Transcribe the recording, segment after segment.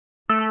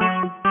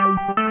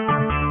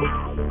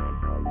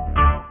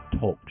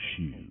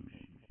Shoes.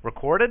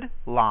 Recorded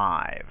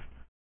live.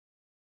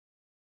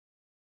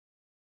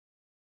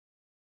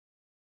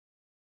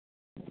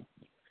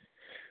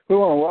 We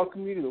want to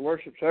welcome you to the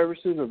worship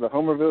services of the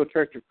Homerville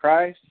Church of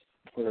Christ.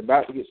 We're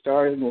about to get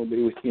started, and we'll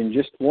be with you in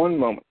just one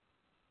moment.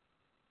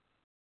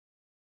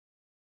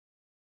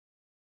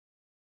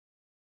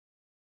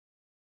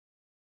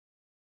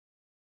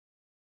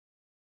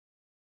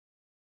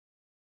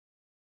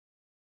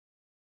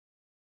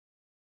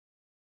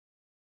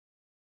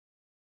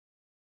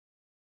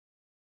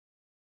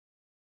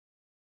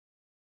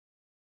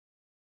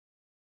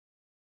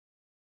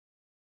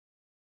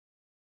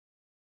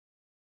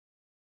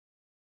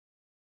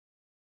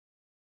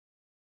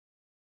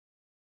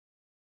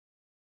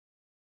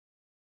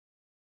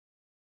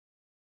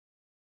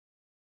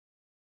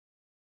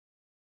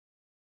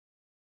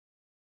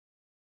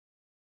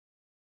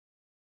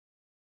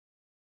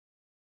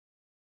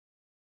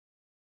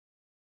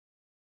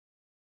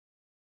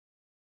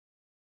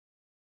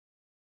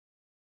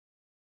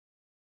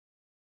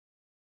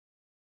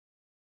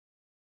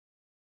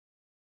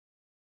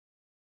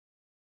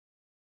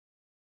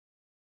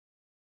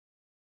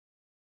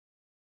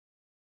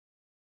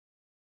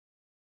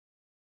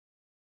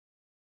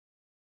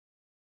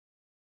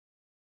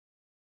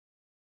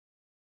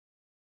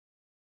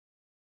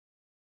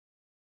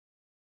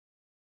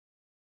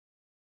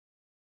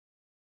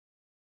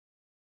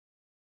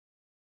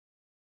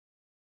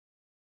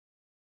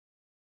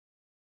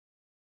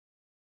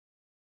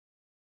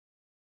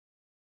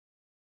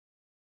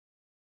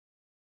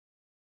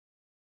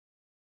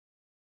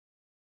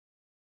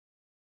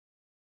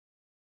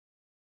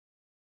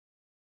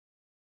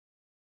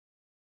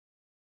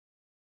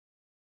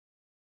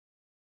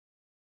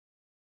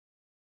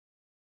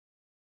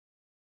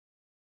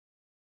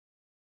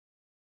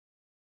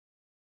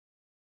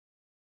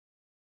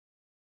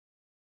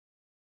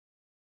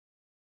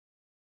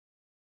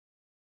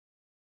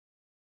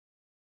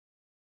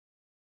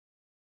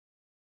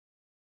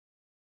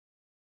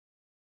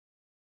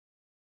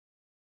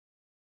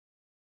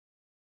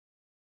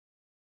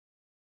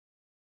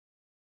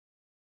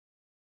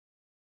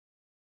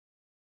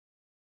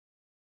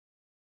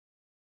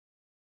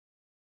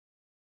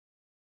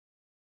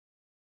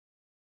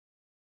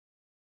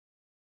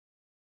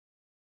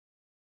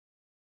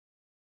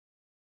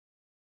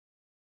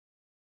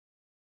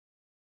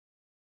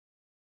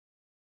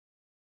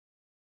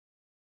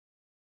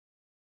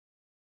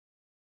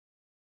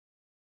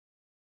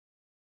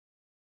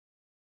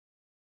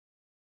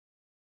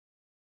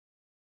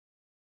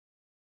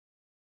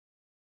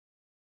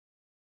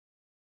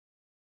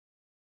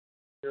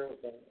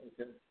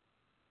 Okay.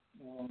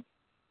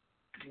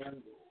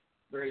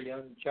 Very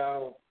young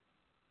child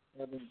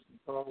having some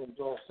problems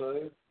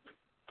also.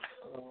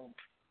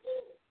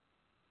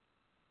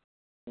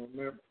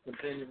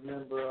 Continued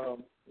member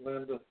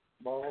Linda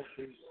Ball.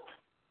 She's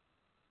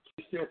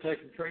still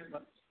taking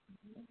treatment.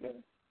 Okay.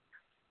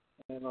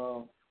 And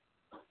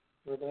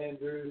with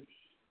Andrew's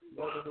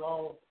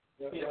mother-in-law,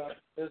 is that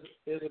right?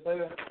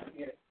 Isabel?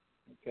 Yeah.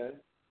 Okay.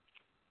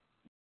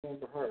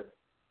 Remember her.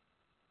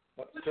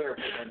 That's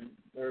terrible. And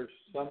there's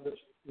some that's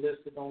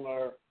listed on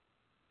our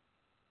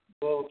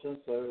bulletin,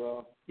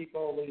 so keep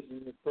all these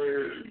in your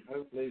prayers, and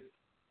hopefully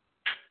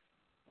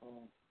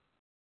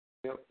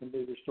help can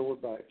be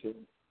restored back to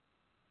them.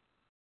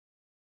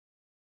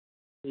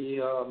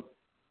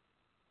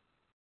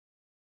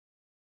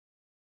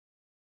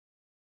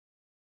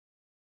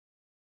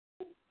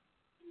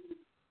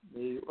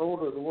 The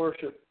order of the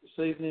worship this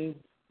evening,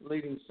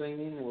 leading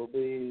singing, will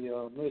be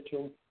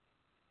Mitchell,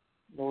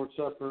 Lord's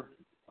Supper,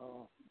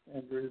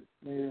 Andrew,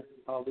 Mayor.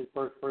 I'll do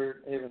first prayer.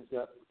 Evan's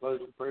got the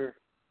closing prayer.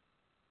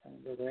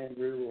 And Brother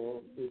Andrew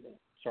will do the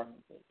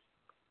sermon.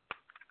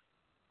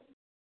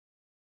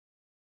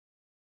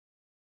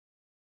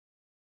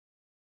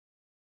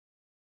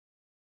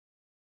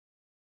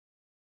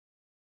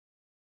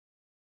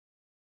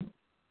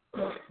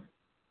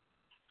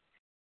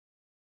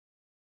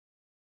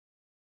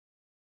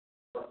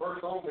 Our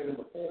first song is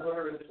number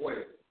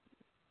 412.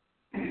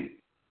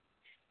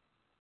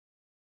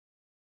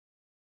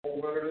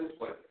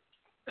 412.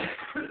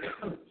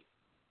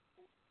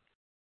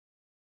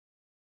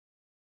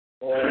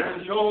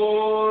 On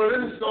shore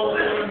and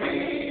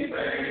stormy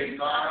bay,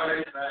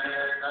 I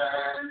stand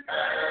and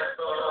cast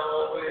a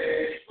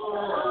wishful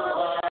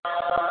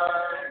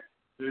eye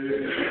to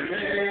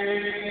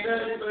gain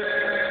and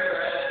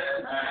fair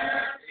and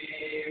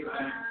happy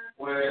land,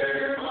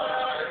 where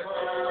my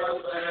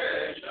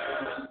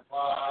possessions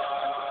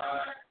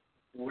lie.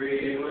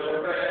 We will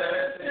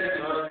rest in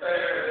the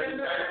fair and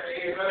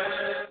happy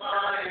rest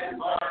by and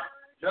by,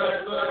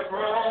 just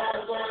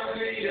across on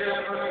the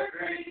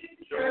evergreen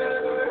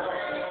shore.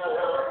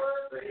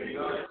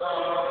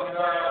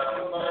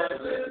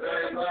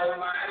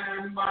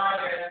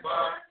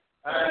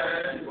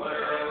 And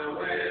dwell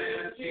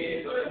with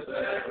Jesus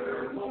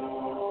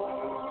evermore.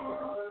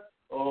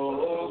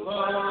 Oh,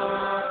 the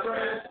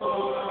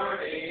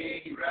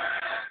transporting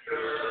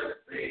rapturous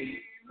sea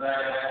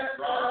that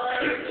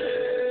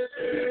rises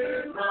to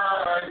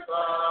Christ's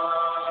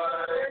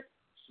side,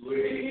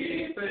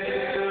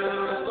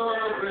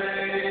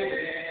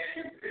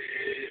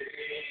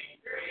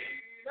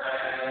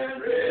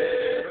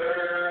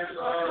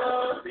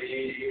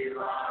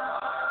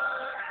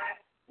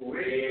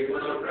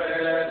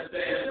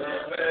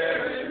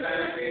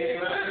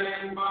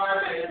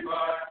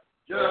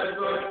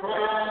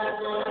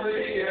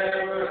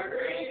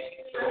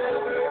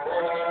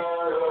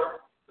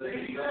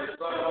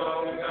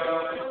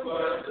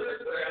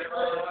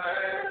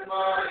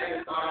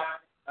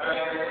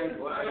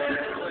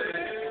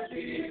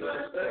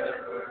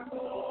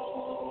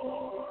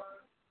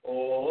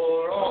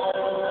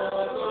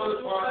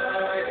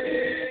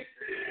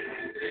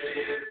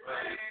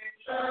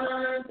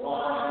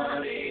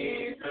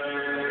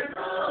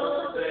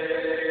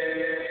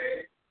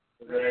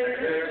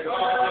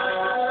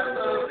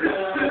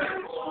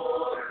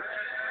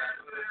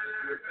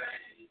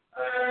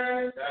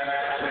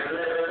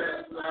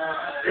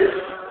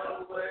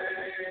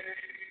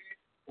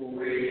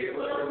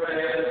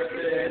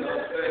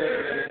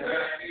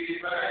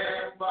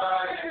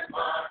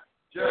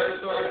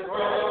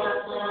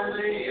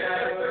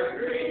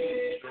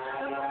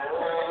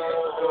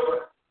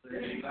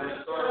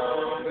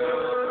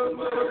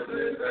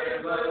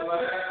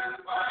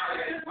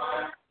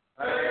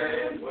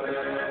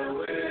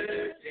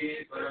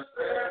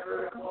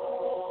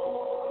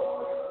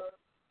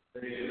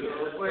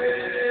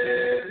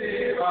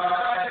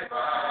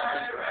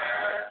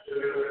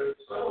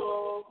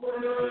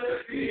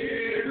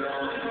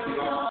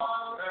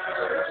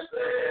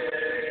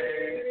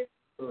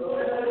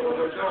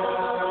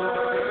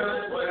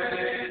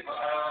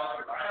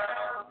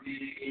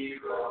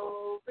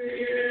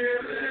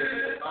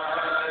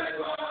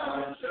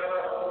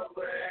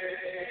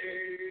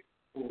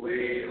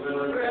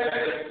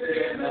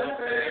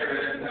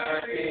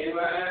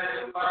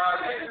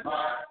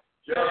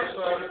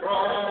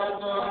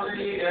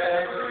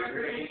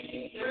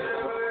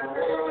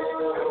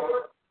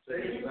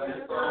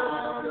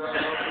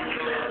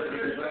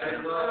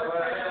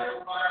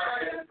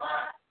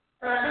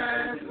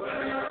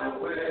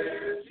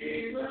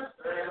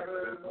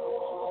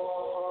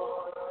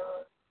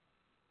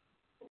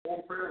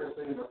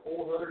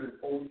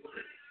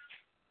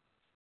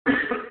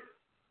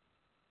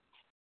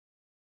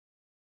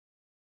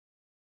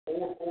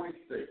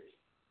 6.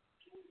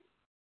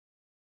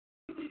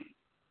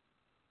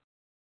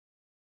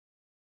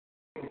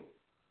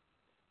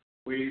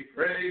 We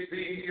praise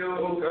thee, O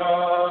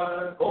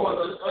God, for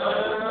the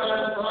Son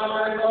of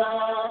thy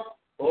love,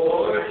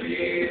 for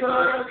Jesus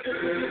to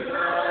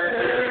thy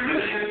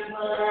heaven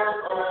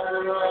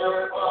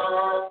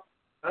above.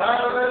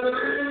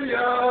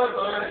 Hallelujah,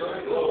 thy the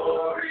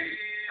glory.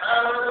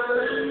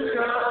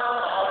 Hallelujah,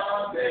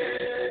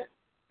 amen.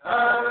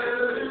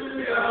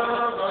 Hallelujah,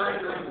 thy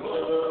the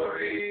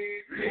glory.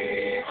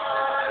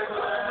 Revive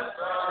us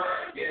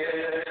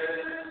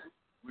again.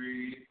 We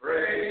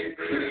praise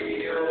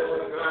thee, O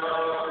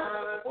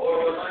God, for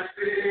thy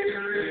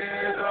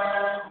Spirit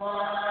of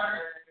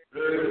mine,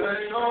 who has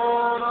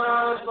shown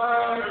us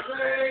our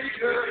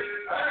Savior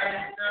and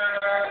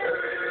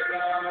gathered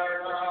our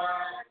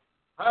lives.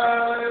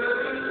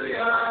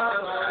 Hallelujah,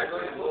 thy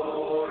the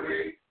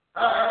glory.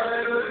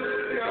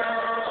 Hallelujah,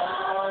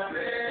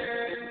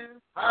 amen.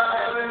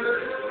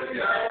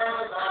 Hallelujah,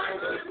 thy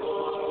the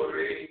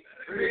glory.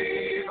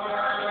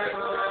 Revive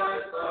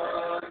us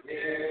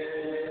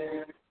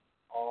again.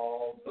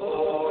 All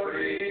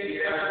glory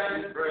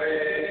and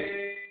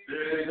praise to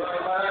the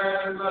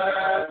Lamb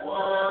that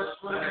was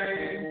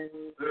slain,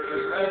 who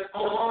has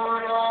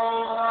borne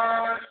all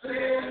our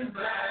sins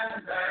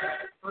and has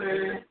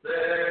cleansed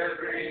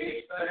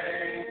every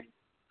stain.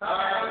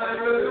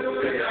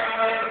 Hallelujah,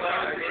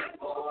 thy the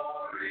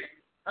glory.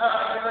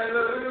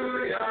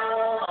 Hallelujah,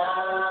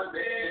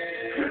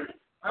 amen.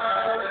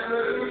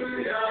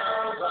 Hallelujah,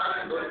 thy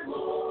the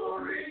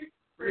glory.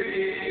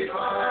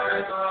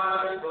 Revive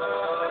us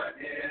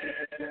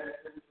again.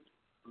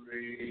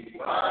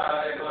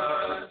 Revive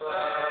us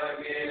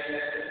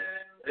again.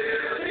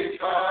 Till each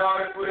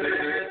heart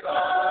with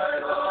thy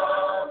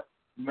love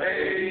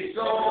may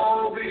so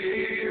be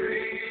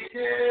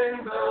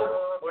rekindled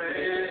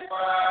with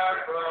fire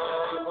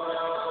from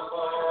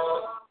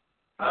above.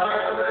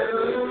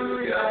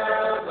 Hallelujah,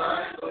 thy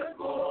the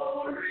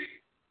glory.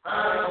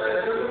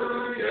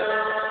 Hallelujah,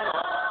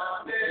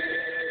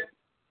 amen.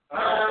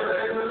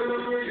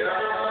 Hallelujah,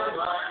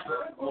 thy the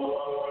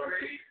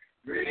glory.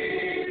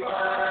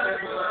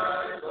 Revive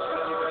us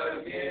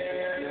again.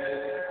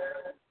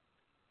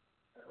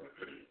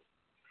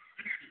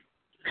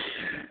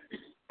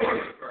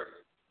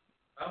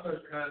 Our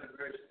most kind and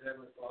gracious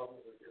Heavenly Father,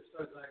 we're just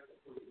so thankful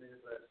for the many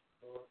blessings,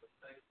 Lord.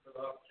 Thank you for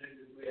the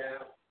opportunity we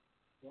have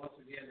once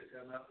again to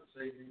come out this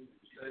evening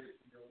and study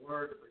your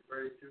word. We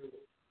pray that you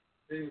will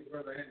be with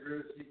Brother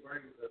Andrew as he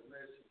brings the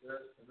message to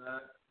us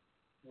tonight.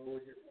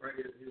 Lord, we just pray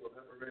that you will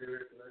have a ready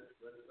recollection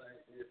of everything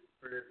we have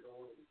prepared,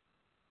 Lord.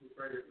 We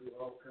pray that we will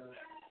all come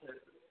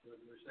with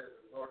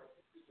receptive heart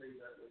to see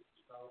that which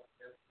is taught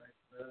and everything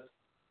to us.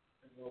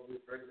 And Lord, we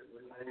pray that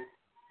we may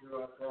do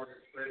our part in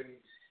spreading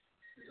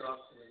the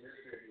gospel in this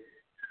area.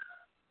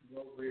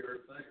 Lord, we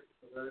are thankful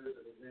for those that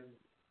have been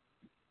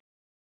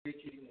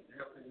teaching and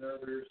helping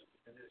others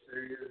in this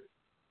area,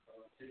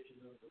 teaching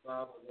them the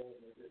Bible, Lord,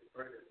 and we just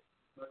pray that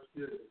much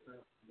good will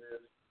come from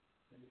this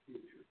in the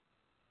future.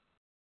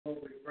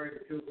 Lord, we pray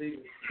that you'll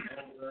be with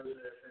all of those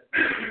that have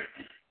been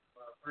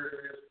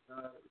prayer list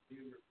tonight, with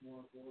numerous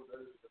ones, Lord,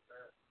 those that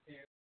have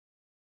cancer,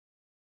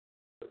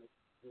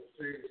 the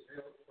serious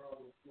health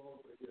problems, Lord,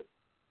 we just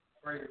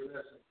pray your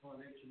blessing upon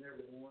each and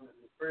every one, and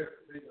we pray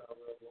for big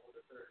Lord,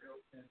 that their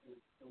health can be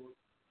restored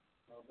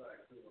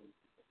back to them.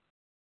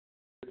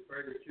 We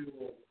pray that you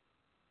will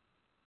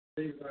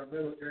be with our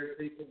military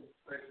people,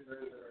 especially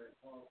those that are in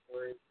harm's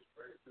way. We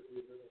pray that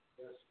we will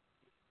bless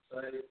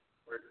safe.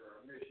 Pray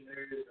for our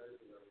missionaries, those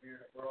that are here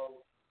and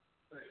abroad,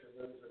 especially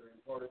those that are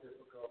in hard,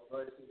 difficult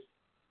places.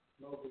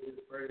 Lord, we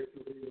just pray that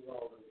you'll be with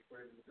all those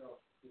spreading the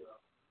gospel to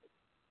us.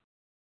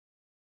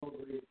 Lord,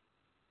 we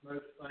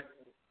most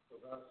thankful for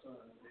thy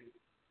Son. He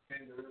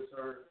came to this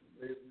earth and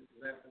be an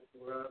example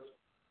for us.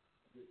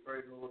 We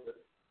pray, Lord, that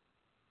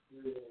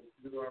we will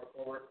do our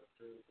part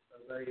to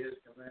obey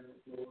his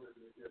commandments, Lord, and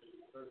we just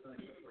so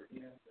thankful for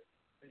him that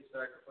he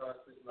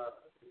sacrificed his life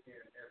that we can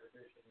have a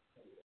mission.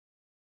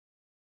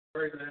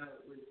 Pray now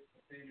that we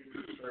continue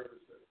the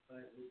service that the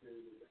things we do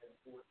will be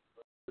important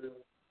for our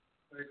will.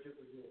 Pray to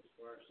forgive us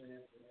for our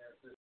sins and ask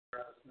this in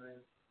Christ's name.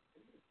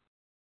 Amen.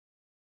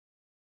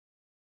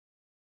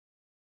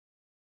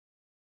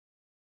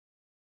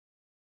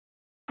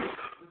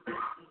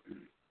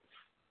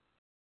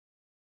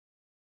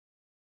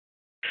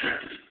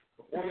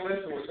 Before we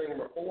listen, we're singing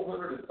number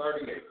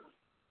 438.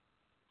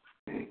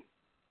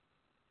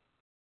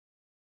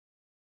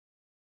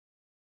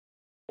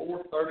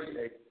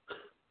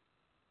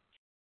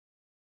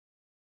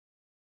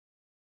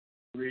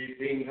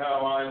 Greeting,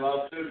 how I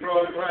love to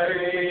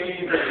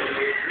proclaim.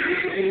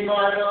 Greeting,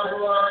 my love of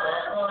the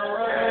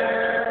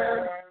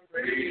Lamb.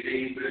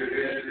 Greeting, to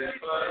goodness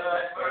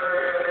but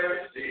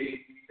mercy.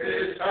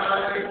 His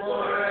time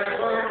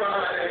forever I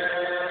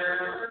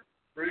am.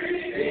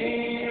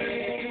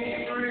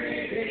 Greeting,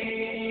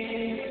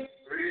 greeting,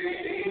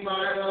 greeting,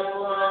 my love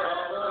of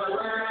the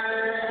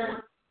Lamb.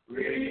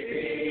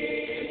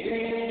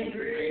 Greeting,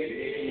 greeting.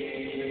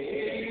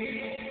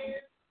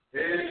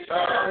 His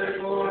time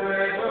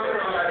forever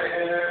I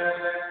am.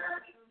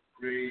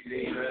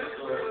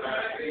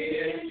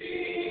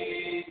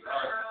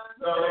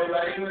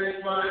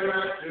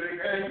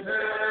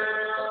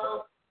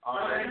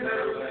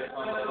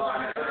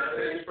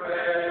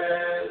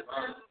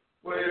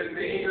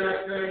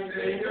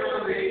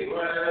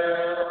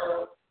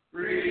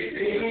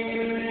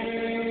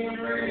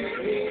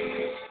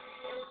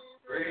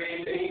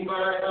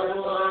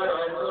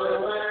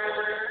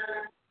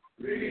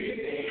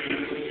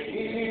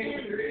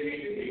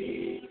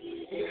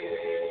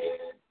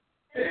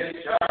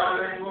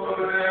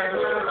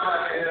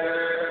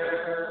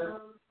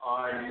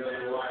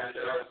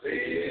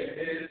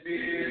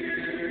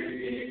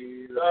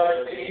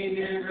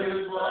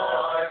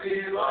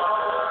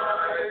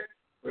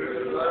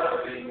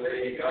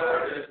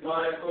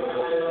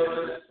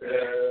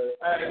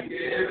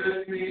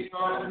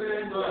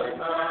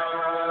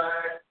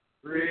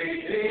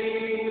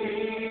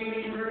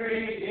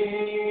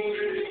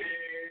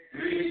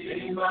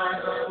 by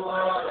the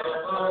blood of the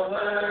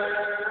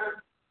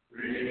Lamb.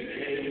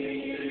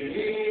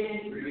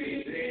 Redeemed,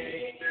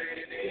 redeemed,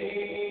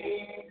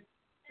 redeemed.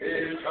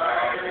 His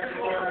power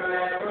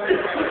forever.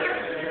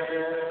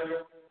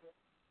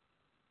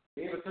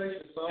 The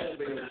invitation song will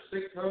be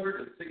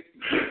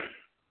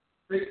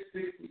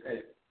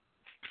 668.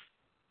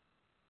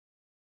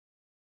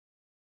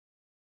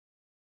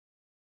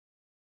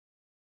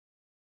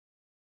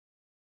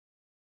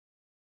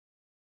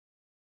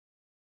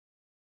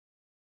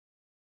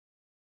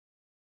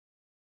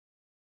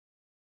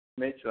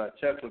 Mitchell, I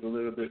chuckled a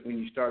little bit when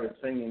you started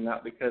singing,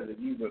 not because of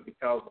you, but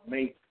because of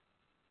me.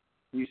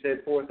 You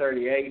said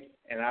 438,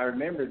 and I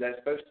remembered that's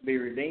supposed to be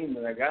redeemed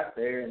when I got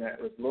there, and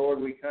that was Lord,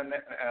 we come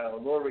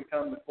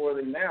before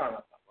Thee now. And I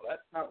thought, well,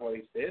 that's not what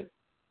He said.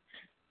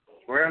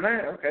 Where am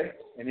I? Okay.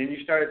 And then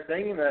you started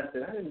singing, and I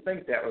said, I didn't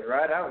think that was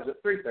right. I was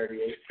at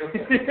 338.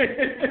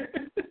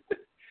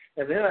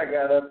 And then I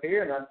got up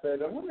here, and I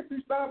said, I wonder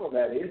whose Bible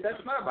that is.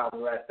 That's my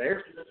Bible right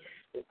there.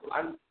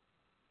 I'm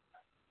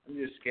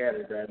just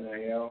scattered right now,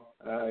 y'all.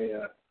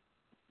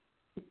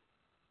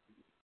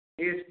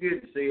 It's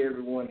good to see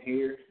everyone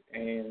here,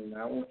 and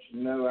I want you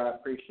to know I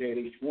appreciate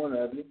each one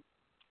of you.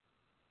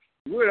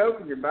 You would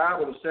open your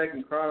Bible to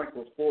 2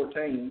 Chronicles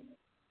 14,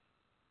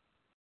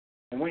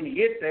 and when you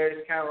get there,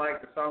 it's kind of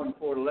like the song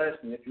before the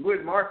lesson. If you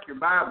would mark your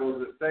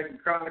Bibles at 2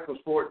 Chronicles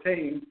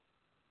 14,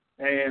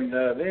 and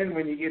then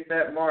when you get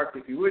that marked,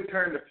 if you would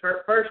turn to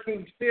 1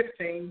 Kings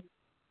 15,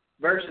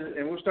 verses,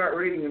 and we'll start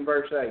reading in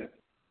verse 8.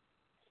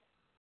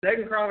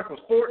 2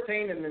 Chronicles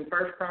 14 and then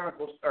 1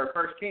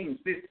 Kings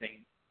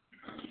 15.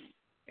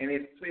 And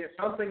if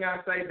something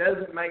I say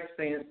doesn't make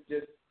sense,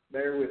 just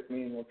bear with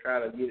me and we'll try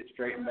to get it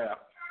straightened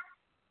out.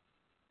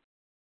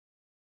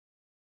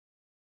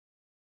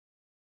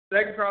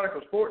 2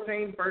 Chronicles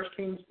 14, 1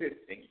 Kings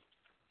 15.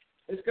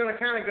 It's going to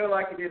kind of go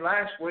like it did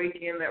last week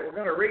in that we're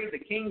going to read the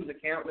King's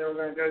account, then we're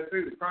going to go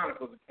through the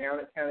Chronicles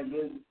account. It kind of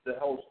gives the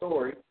whole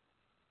story,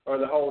 or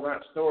the whole,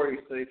 not story,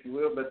 so if you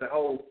will, but the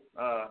whole,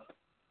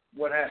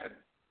 what happened.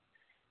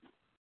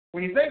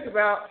 When you think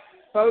about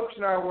folks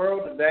in our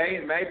world today,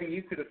 and maybe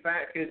you could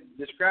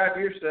describe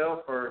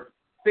yourself or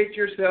fit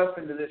yourself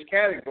into this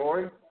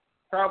category,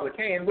 probably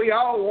can, we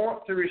all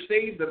want to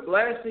receive the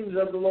blessings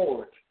of the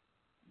Lord.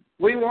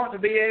 We want to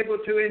be able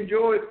to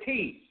enjoy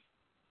peace.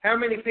 How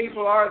many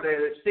people are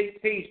there that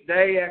seek peace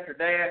day after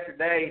day after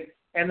day,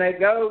 and they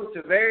go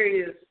to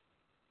various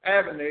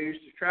avenues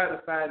to try to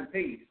find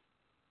peace?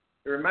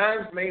 It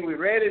reminds me, we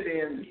read it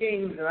in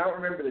Kings, and I don't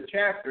remember the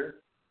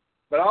chapter,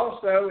 but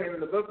also in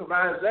the book of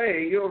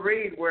Isaiah, you'll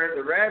read where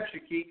the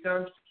Rabshakeh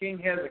comes to King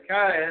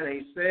Hezekiah, and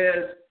he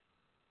says,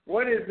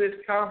 what is this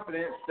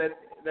confidence that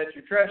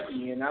you're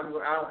trusting in? I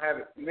don't have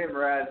it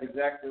memorized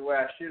exactly the way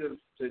I should have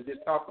to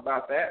just talk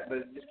about that, but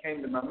it just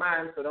came to my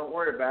mind, so don't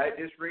worry about it.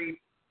 Just read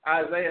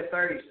Isaiah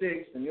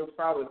 36, and you'll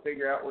probably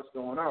figure out what's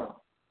going on.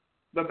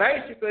 But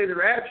basically, the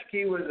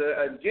Rabshakeh was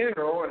a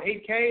general, and he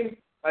came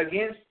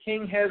against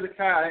King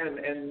Hezekiah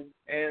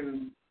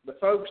and the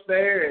folks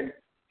there, and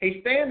he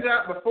stands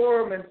out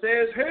before them and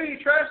says, who are you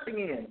trusting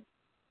in?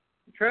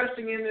 You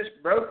trusting in this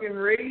broken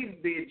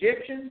reed, the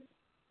Egyptians?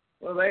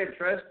 Well, they had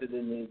trusted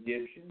in the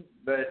Egyptians,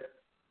 but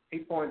he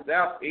points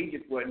out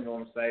Egypt wasn't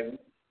going to save them.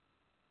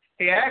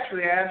 He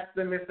actually asked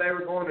them if they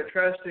were going to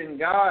trust in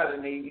God,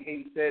 and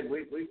he said,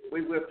 we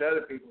whipped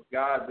other people's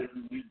gods.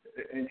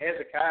 And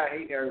Hezekiah,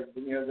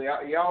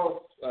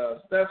 y'all's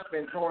stuff's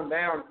been torn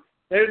down.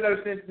 There's no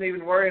sense in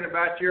even worrying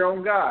about your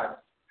own God.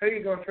 Who are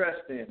you going to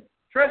trust in?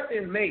 Trust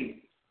in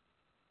me.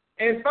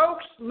 And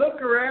folks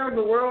look around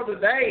the world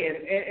today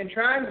and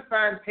trying to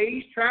find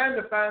peace, trying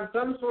to find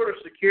some sort of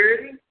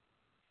security,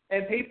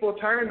 and people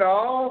turn to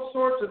all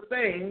sorts of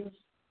things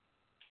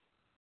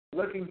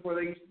looking for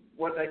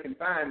what they can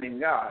find in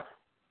God.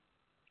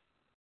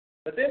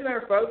 But then there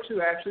are folks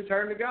who actually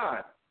turn to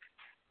God.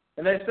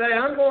 And they say,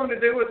 I'm going to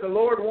do what the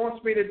Lord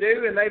wants me to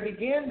do, and they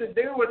begin to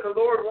do what the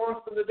Lord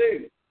wants them to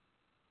do.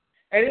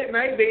 And it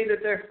may be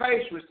that they're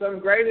faced with some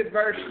great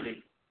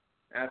adversity.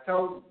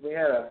 We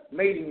had a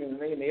meeting with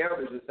me and the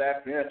elders this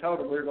afternoon. I told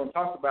them we were going to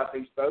talk about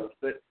these folks,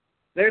 but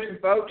there's some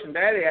folks, and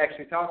Daddy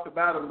actually talked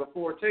about them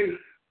before too,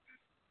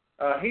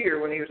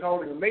 here when he was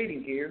holding a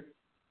meeting here.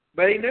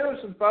 But he knew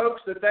some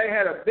folks that they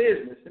had a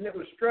business, and it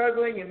was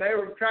struggling, and they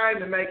were trying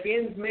to make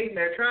ends meet, and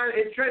they're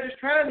just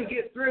trying to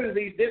get through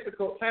these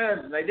difficult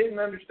times, and they didn't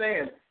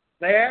understand.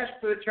 They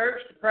asked for the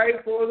church to pray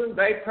for them.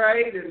 They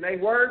prayed, and they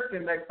worked,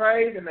 and they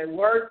prayed, and they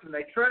worked, and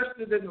they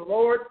trusted in the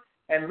Lord,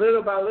 and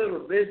little by little,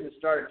 the business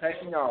started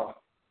taking off.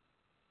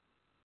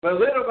 But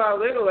little by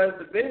little, as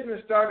the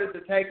business started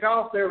to take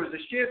off, there was a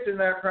shift in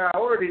their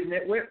priorities, and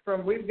it went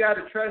from we've got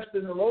to trust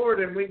in the Lord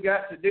and we've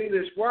got to do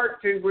this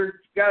work to we've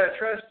got to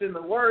trust in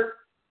the work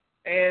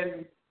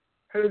and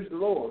who's the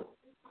Lord?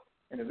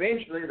 And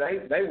eventually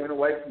they went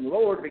away from the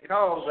Lord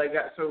because they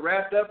got so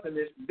wrapped up in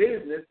this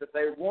business that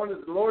they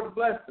wanted the Lord to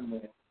bless them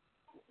with.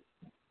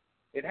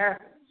 It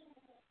happens.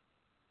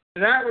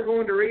 Tonight we're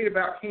going to read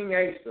about King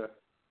Asa.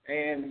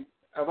 And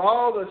of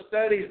all the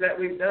studies that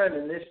we've done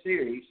in this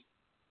series,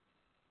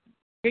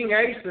 King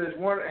Asa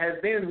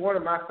has been one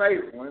of my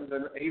favorite ones,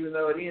 and even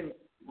though it ends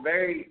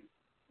very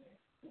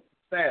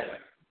sadly.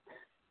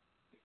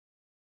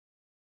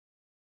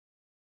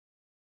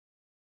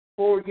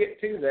 Before we get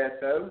to that,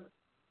 though,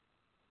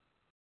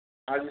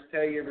 I'll just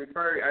tell you,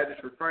 I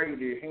just refer you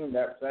to your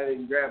handout because I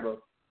didn't grab a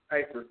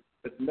paper,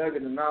 but the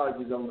nugget of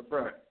knowledge is on the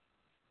front.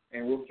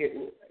 And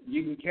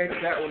you can catch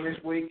that one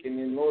this week, and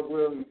then Lord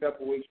willing, in a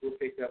couple of weeks, we'll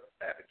pick up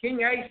that. But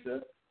King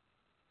Asa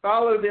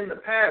followed in the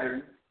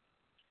pattern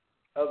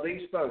of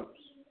these folks.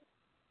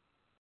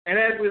 And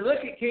as we look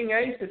at King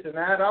Asa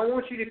tonight, I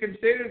want you to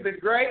consider the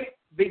great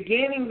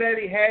beginning that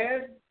he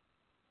had,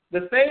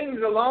 the things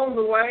along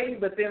the way,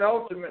 but then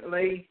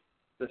ultimately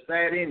the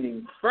sad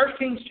ending. 1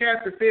 Kings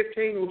chapter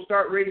 15, we'll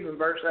start reading in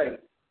verse 8.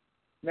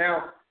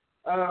 Now,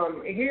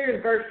 here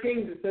in 1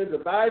 Kings it says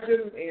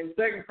Abijah. In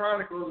 2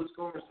 Chronicles it's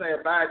going to say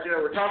Abijah.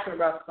 We're talking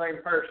about the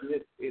same person.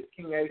 It's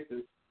King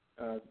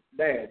Asa's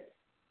dad.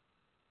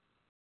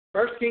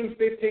 1 Kings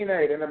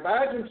 15:8. And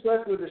Abijah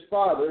slept with his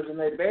fathers, and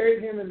they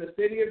buried him in the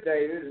city of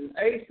David, and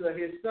Asa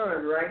his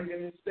son reigned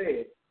in his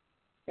stead.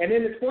 And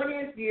in the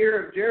 20th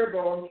year of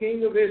Jeroboam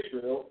king of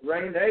Israel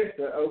reigned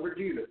Asa over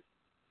Judah.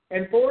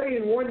 And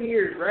 41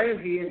 years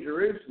reigned he in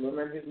Jerusalem,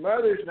 and his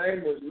mother's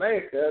name was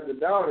Maacah, the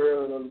daughter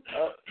of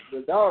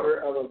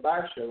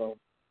Abishalom.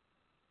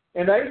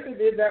 And Asa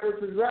did that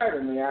which was right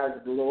in the eyes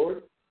of the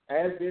Lord,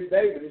 as did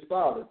David his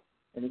father.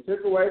 And he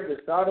took away the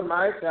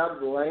Sodomites out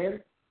of the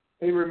land.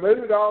 He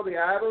removed all the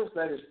idols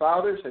that his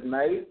fathers had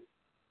made,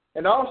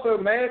 and also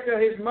Maacah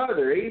his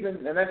mother,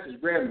 and that's his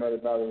grandmother,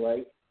 by the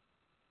way.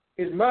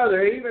 His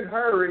mother, even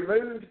her,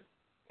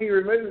 he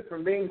removed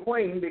from being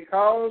queen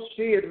because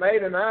she had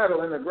made an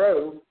idol in a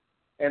grove,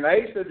 and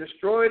Asa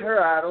destroyed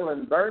her idol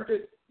and burnt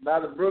it by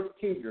the brook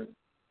Kidron.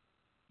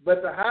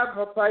 But the high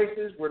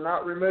places were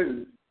not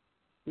removed.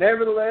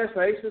 Nevertheless,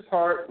 Asa's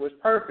heart was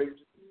perfect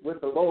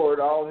with the Lord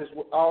all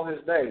his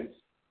days.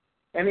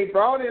 And he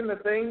brought in the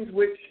things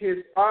which his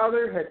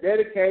father had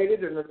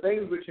dedicated, and the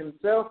things which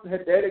himself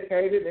had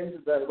dedicated into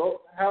the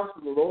house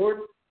of the Lord,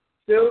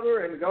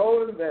 silver and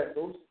golden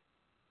vessels.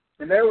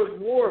 And there was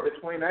war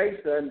between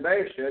Asa and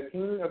Baasha,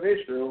 king of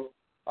Israel,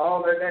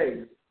 all their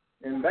days.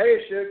 And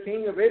Baasha,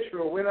 king of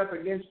Israel, went up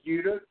against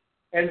Judah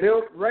and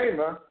built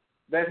Ramah,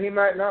 that he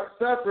might not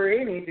suffer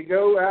any to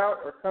go out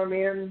or come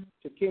in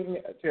to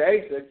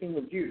Asa, king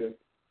of Judah.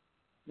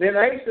 Then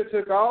Asa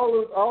took all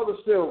the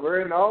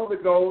silver and all the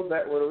gold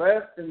that were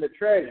left in the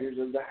treasures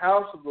of the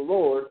house of the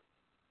Lord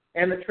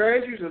and the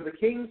treasures of the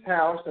king's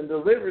house, and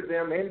delivered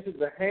them into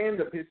the hand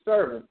of his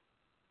servants.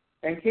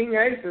 And King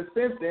Asa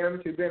sent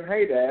them to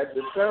Ben-Hadad,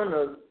 the son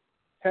of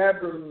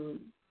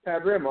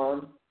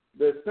Tabrimon,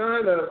 the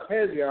son of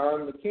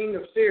Hezion, the king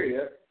of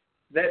Syria,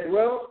 that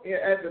dwelt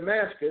at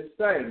Damascus,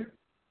 saying,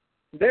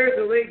 There is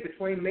a league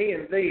between me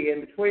and thee,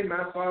 and between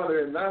my father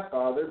and thy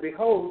father.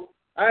 Behold,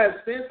 I have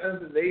sent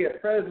unto thee a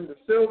present of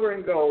silver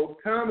and gold.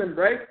 Come and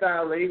break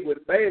thy league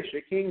with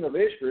Baasha, king of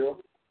Israel,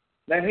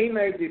 that he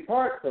may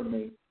depart from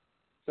me.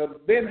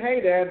 So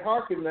Ben-Hadad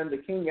hearkened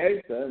unto King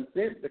Asa, and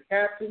sent the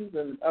captains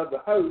of the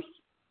hosts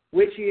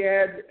which he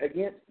had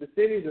against the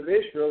cities of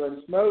Israel,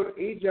 and smote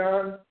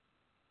Ijon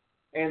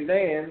and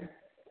Dan,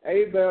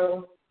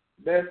 Abel,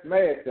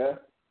 Beth-Maacah,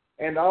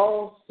 and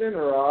all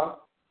Sinarah,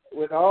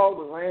 with all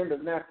the land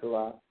of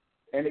Naphtali.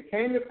 And it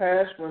came to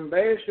pass, when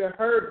Baasha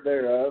heard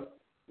thereof,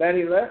 that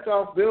he left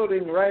off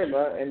building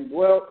Ramah, and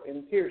dwelt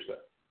in Tirzah.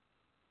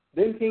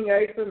 Then King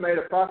Asa made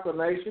a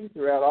proclamation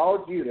throughout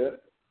all Judah.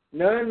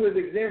 None was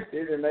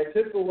exempted, and they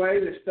took away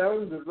the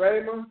stones of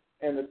Ramah,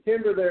 and the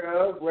timber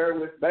thereof,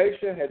 wherewith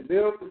Baasha had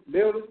built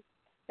it.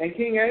 And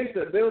King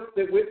Asa built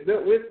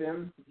with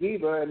him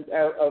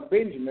Geba of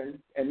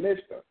Benjamin and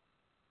Mizpah.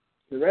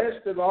 The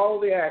rest of all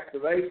the acts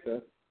of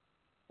Asa,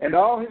 and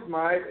all his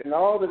might, and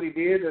all that he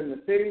did, and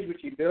the cities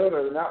which he built,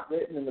 are not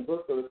written in the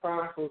book of the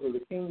Chronicles of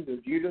the kings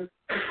of Judah.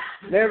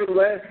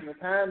 Nevertheless, in the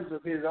times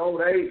of his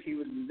old age, he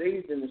was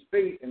diseased in his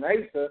feet, and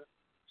Asa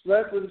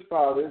slept with his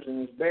fathers, and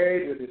was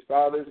buried with his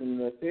fathers in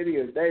the city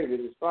of David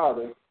his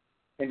father,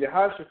 and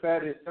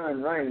Jehoshaphat his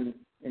son reigned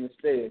in his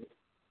stead.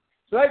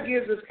 So that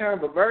gives us kind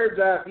of a bird's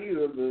eye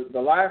view of the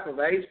life of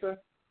Asa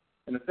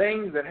and the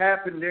things that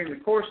happened during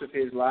the course of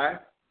his life.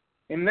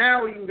 And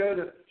now we can go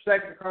to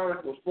 2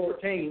 Chronicles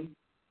 14,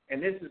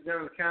 and this is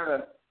going to kind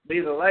of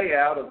be the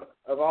layout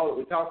of all that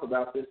we talk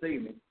about this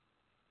evening.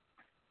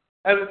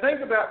 As we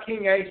think about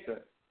King Asa,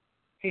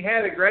 he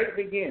had a great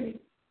beginning.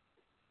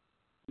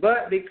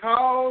 But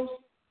because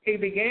he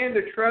began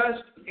to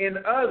trust in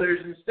others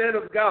instead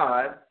of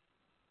God,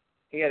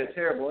 he had a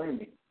terrible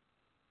ending.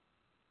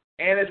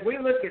 And as we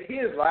look at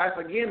his life,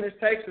 again, this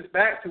takes us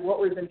back to what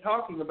we've been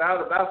talking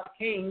about the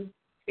kings.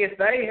 If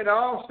they had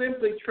all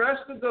simply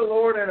trusted the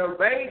Lord and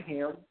obeyed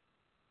him,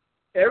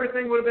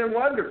 everything would have been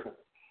wonderful.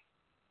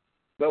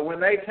 But when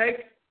they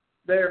take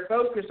their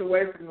focus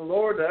away from the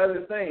Lord to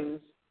other things,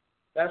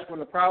 that's when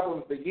the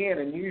problems begin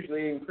and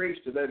usually increase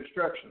to their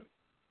destruction.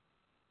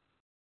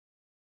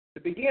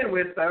 To begin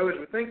with, though, as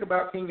we think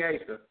about King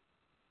Asa,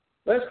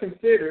 let's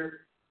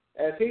consider,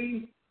 as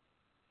he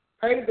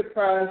paid the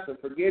price of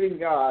forgetting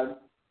God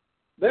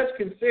let's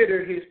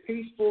consider his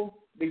peaceful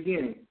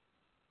beginning.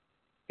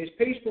 His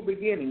peaceful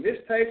beginning. This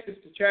takes us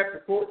to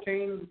chapter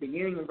 14,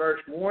 beginning in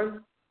verse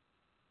 1.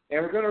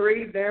 And we're going to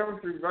read down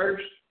through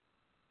verse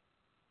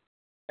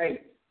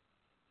 8.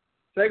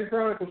 2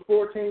 Chronicles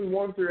 14,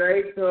 1 through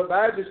 8. So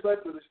Abijah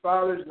slept with his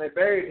fathers, and they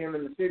buried him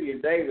in the city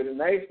of David.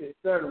 And Asa his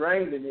son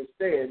reigned in his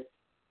stead.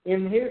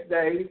 In his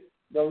days,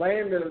 the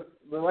land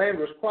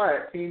was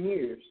quiet 10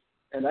 years.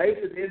 And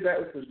Asa did that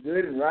which was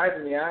good and right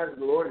in the eyes of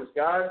the Lord his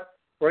God.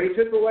 For he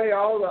took away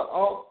all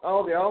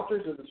the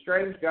altars of the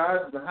strange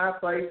gods and the high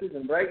places,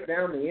 and brake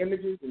down the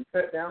images, and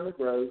cut down the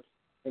groves,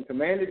 and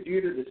commanded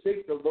Judah to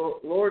seek the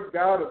Lord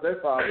God of their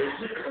fathers,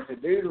 and to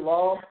do the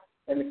law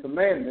and the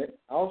commandment.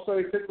 Also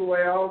he took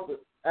away out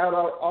of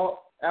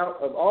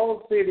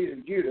all the cities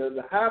of Judah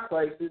the high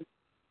places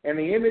and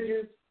the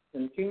images,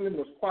 and the kingdom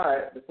was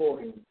quiet before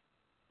him.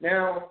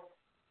 Now,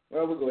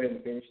 well, we'll go ahead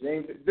and finish.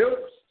 Then he built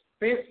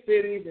fenced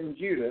cities in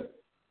Judah,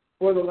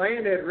 for the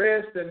land had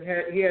rest, and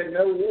he had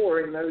no war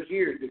in those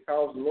years,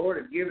 because the Lord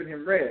had given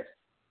him rest.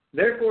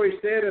 Therefore he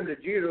said unto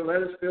Judah,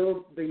 let us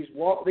build these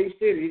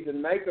cities, and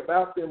make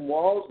about them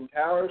walls and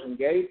towers and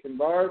gates and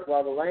bars,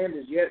 while the land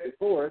is yet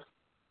before us.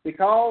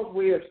 Because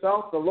we have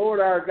sought the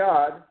Lord our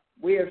God,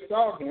 we have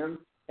sought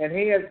him, and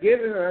he has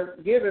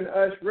given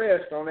us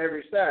rest on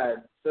every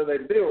side. So they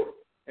built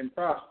and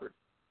prospered.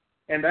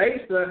 And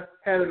Asa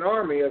had an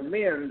army of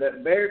men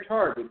that bare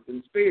targets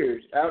and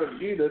spears, out of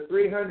Judah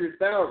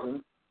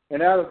 300,000,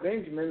 and out of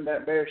Benjamin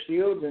that bare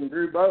shields and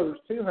drew bows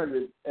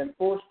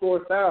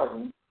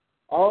 280,000.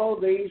 All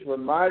these were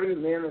mighty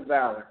men of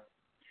valor.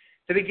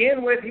 To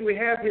begin with, we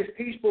have his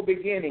peaceful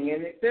beginning,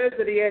 and it says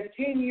that he had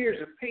 10 years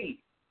of peace.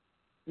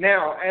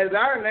 Now, as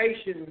our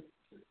nation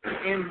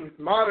in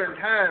modern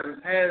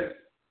times has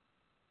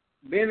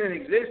been in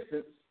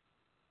existence,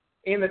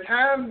 in the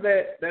time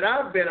that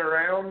I've been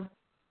around,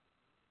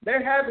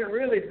 there haven't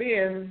really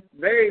been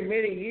very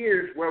many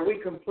years where we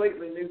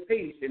completely knew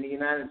peace in the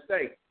United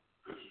States.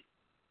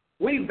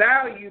 We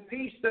value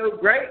peace so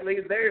greatly,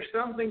 there's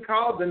something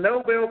called the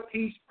Nobel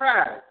Peace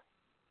Prize.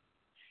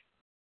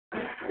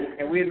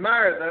 And we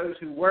admire those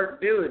who work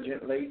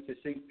diligently to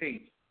seek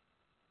peace.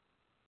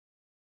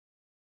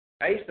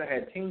 Asa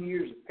had 10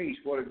 years of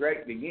peace. What a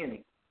great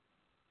beginning.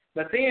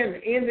 But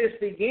then in this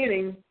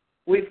beginning,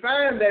 we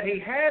find that he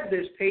had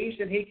this peace,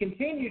 and he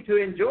continued to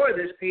enjoy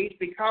this peace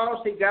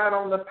because he got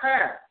on the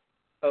path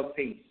of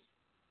peace.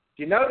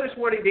 Do you notice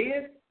what he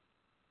did?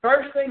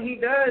 First thing he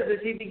does is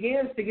he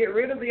begins to get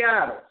rid of the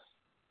idols.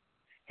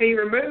 He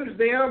removes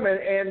them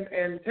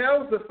and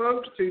tells the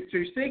folks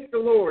to seek the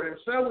Lord. And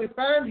so we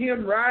find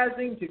him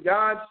rising to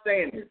God's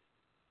standard.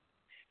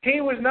 He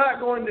was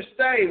not going to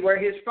stay where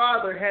his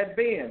father had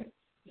been.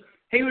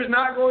 He was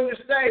not going to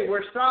stay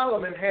where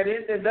Solomon had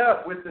ended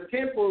up with the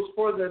temples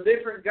for the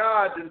different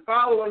gods and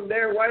following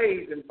their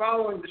ways and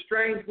following the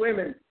strange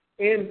women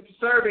in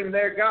serving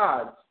their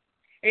gods.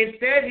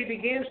 Instead, he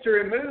begins to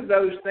remove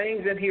those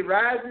things, and he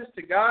rises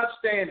to God's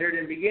standard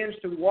and begins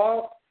to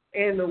walk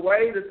in the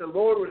way that the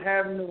Lord would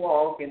have him to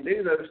walk and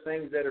do those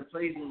things that are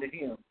pleasing to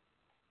him.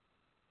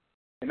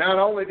 And not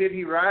only did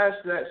he rise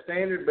to that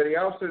standard, but he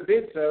also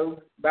did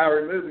so by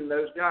removing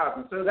those gods.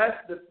 And so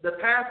that's the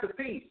path of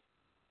peace.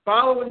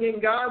 Following in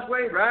God's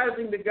way,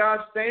 rising to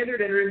God's standard,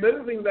 and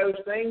removing those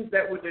things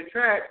that would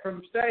detract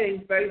from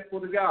staying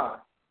faithful to God.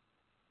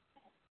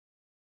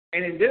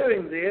 And in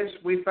doing this,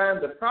 we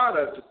find the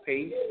product of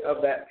peace,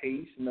 of that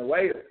peace, and the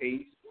way of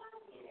peace,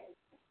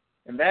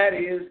 and that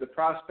is the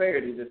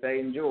prosperity that they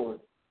enjoyed.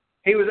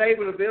 He was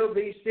able to build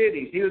these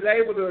cities. He was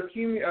able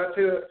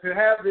to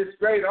have this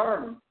great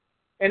army.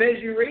 And as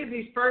you read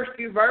these first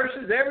few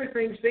verses,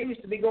 everything seems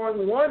to be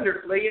going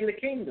wonderfully in the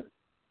kingdom.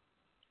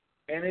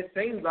 And it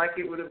seems like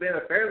it would have been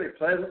a fairly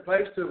pleasant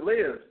place to have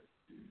lived.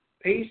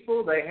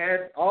 Peaceful, they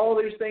had all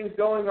these things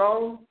going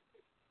on.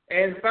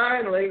 And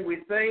finally, we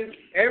think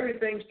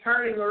everything's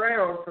turning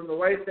around from the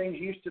way things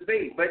used to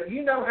be. But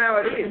you know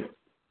how it is.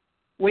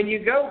 When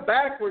you go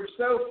backwards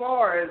so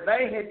far as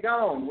they had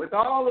gone, with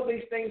all of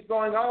these things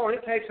going on,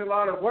 it takes a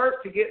lot of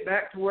work to get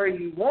back to where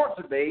you want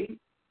to be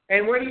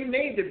and where you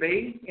need to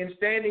be in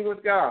standing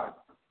with God.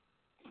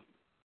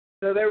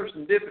 So there were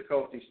some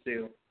difficulties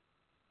still.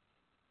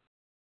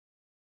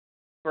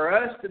 For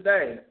us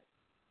today,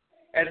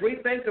 as we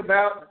think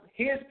about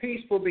his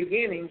peaceful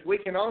beginnings, we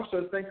can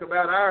also think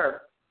about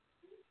our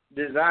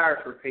desire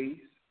for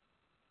peace.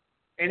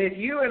 And if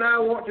you and I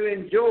want to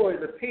enjoy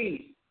the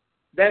peace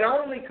that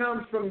only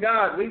comes from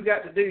God, we've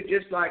got to do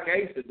just like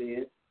Asa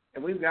did,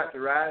 and we've got to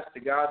rise to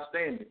God's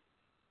standard.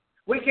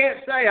 We can't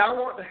say, I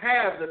want to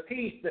have the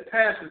peace that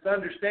passes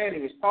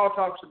understanding, as Paul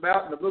talks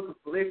about in the book of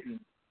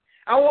Philippians.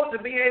 I want to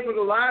be able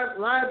to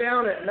lie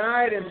down at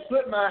night and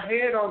put my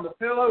head on the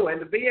pillow and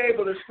to be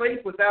able to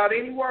sleep without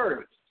any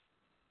worries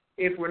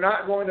if we're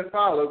not going to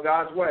follow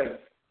God's way.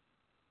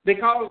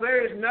 Because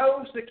there is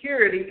no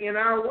security in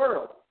our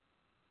world.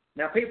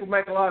 Now, people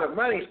make a lot of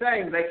money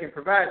saying they can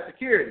provide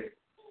security.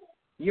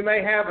 You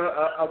may have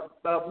a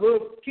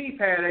little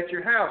keypad at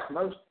your house,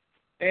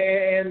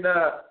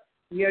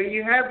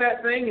 You have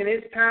that thing and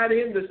it's tied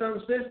into some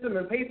system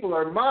and people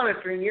are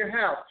monitoring your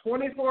house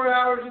 24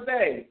 hours a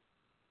day.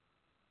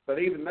 But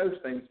even those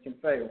things can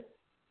fail.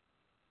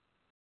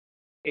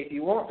 If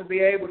you want to be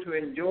able to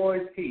enjoy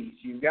peace,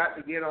 you've got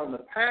to get on the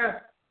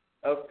path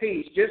of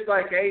peace, just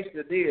like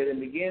Asa did, and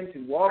begin to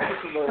walk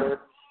with the Lord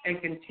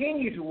and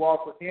continue to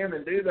walk with Him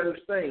and do those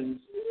things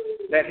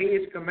that He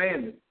has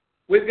commanded.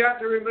 We've got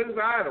to remove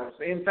idols.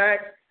 In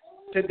fact,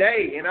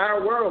 today in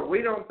our world,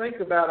 we don't think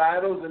about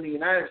idols in the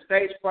United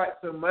States quite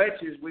so much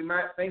as we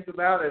might think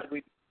about as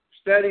we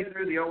study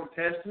through the Old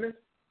Testament.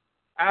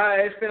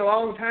 It's been a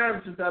long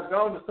time since I've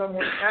gone to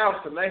someone's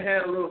house and they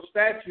had a little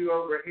statue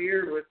over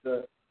here with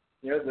the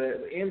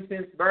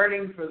incense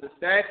burning for the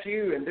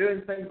statue and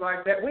doing things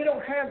like that. We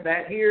don't have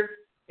that here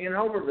in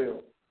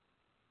Homerville.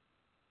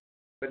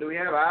 But do we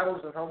have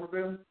idols in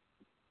Homerville?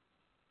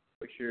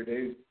 We sure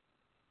do.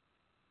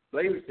 I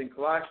believe it's in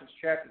Colossians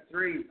chapter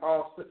 3,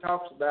 Paul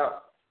talks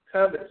about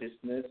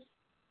covetousness,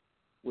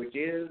 which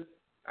is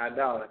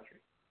idolatry.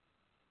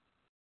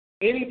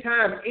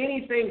 Anytime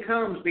anything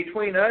comes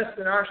between us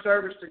and our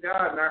service to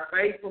God and our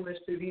faithfulness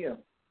to Him,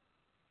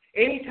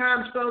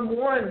 anytime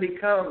someone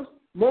becomes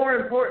more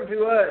important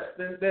to us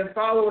than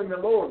following the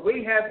Lord,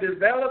 we have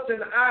developed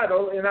an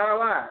idol in our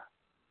life.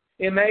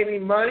 It may be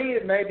money,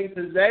 it may be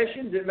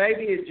possessions, it may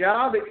be a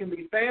job, it can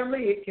be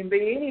family, it can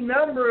be any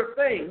number of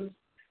things.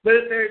 But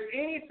if there's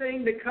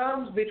anything that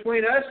comes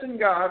between us and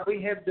God,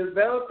 we have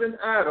developed an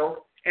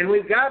idol, and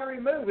we've got to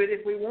remove it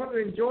if we want to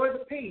enjoy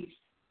the peace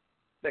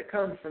that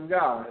comes from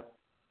God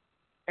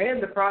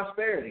and the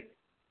prosperity.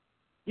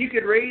 You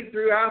could read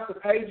throughout the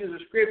pages of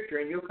Scripture,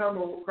 and you'll come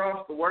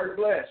across the word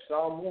blessed,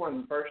 Psalm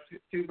 1, first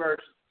two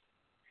verses.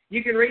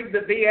 You can read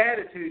the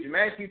Beatitudes,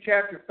 Matthew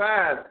chapter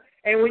 5.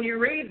 And when you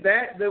read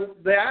that,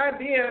 the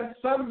idea,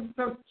 some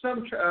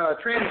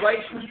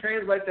translations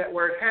translate that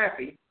word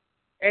happy,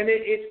 and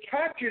it's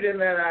captured in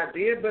that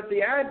idea, but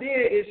the idea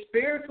is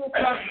spiritual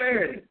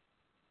prosperity.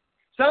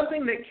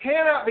 Something that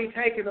cannot be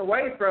taken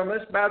away from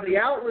us by the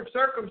outward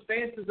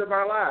circumstances of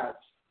our lives.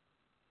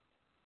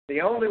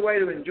 The only way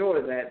to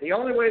enjoy that, the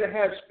only way to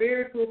have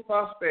spiritual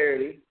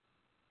prosperity,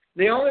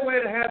 the only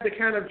way to have the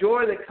kind of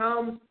joy that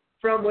comes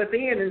from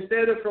within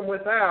instead of from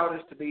without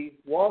is to be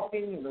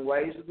walking in the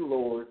ways of the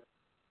Lord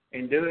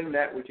and doing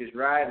that which is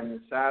right in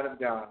the sight of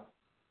God.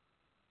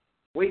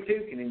 We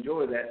too can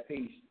enjoy that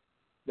peace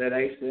that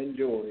Asa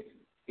enjoyed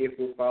if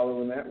we're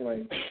following that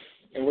way.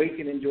 And we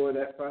can enjoy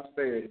that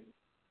prosperity.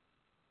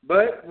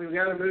 But we've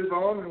got to move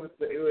on with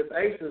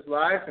Asa's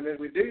life, and as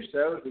we do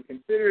so, as we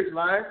consider his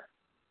life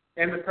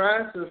and the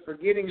price of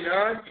forgetting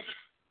God,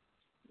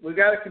 we've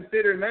got to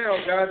consider now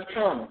God's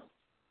promise.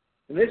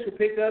 And this will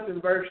pick up in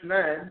verse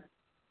 9.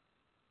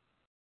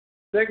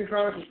 2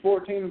 Chronicles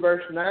 14,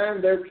 verse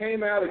 9, there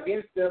came out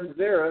against them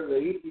Zerah, the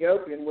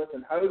Ethiopian, with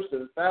an host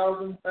of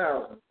 1,000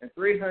 and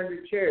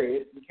 300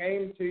 chariots, and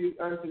came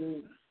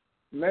unto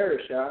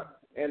Marishah.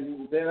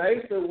 And then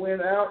Asa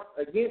went out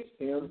against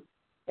him,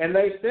 and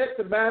they set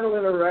the battle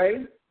in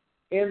array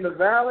in the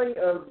valley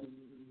of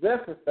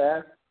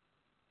Zephathath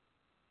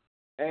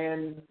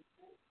and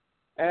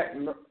at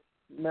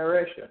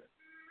Marishah.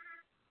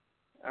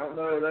 I don't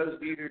know those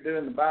of you who are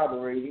doing the Bible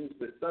readings,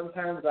 but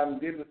sometimes I'm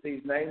good with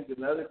these names,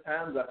 and other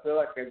times I feel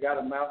like I've got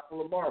a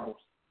mouthful of marbles.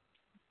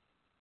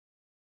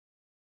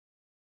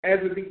 As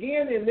we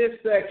begin in this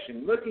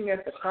section, looking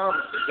at the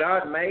promise that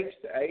God makes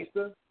to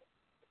Asa,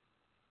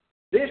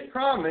 this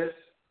promise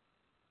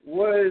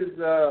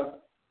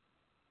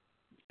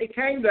it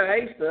came to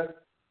Asa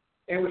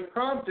and was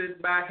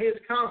prompted by his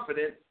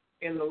confidence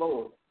in the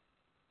Lord.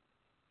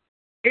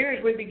 Here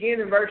as we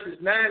begin in verses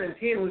 9 and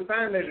 10, we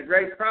find there's a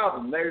great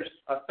problem. There's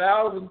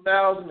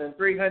 1,000 and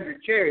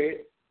 300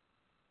 chariots.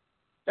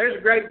 There's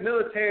a great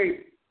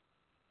military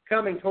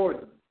coming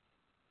toward them.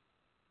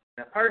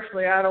 Now,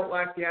 personally, I don't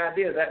like the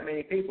idea of that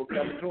many people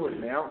coming towards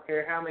me. I don't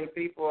care how many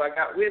people I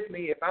got with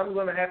me. If I'm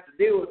going to have to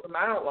deal with them,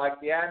 I don't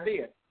like the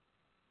idea.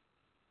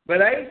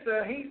 But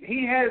Asa,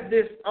 he has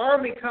this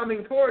army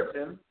coming towards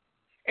him,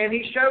 and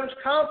he shows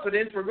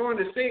confidence. We're going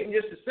to see it in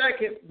just a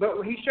second,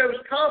 but he shows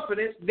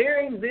confidence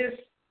during this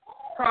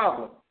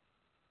problem,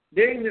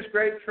 during this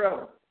great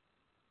trouble.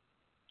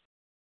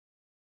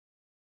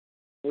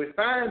 We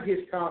find his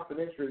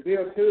confidence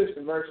revealed to us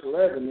in verse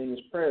 11 in his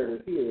prayer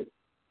with his. It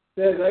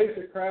says,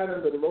 Asa cried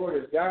unto the Lord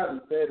his God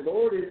and said,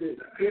 Lord, it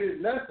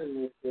is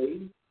nothing with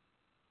thee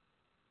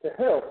to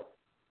help,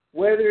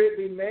 whether it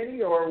be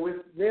many or with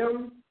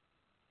them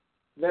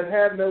that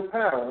have no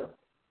power.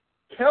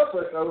 Help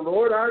us, O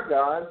Lord our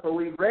God, for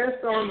we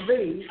rest on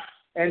thee,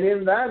 and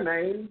in thy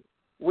name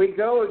we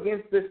go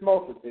against this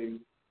multitude.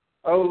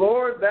 O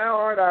Lord, thou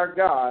art our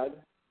God,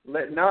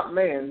 let not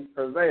man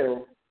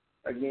prevail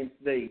against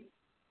thee.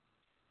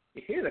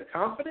 You hear the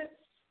confidence?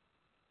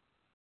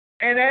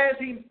 And as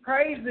he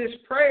prays this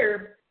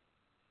prayer,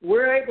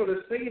 we're able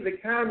to see the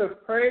kind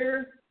of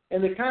prayer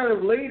and the kind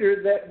of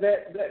leaders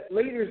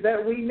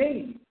that we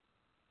need.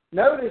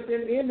 Notice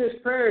in this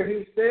prayer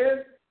he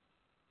says,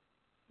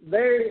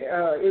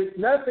 there is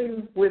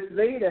nothing with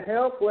thee to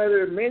help,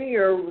 whether many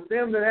or with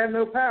them that have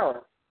no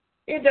power.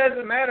 It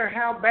doesn't matter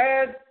how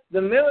bad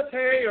the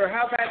military or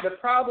how bad the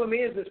problem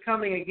is that's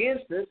coming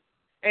against us,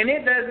 and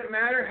it doesn't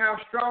matter how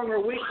strong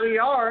or weak we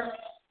are.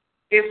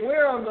 If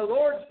we're on the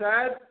Lord's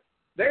side,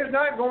 there's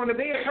not going to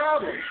be a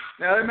problem.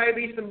 Now, there may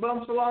be some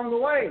bumps along the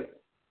way,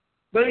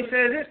 but he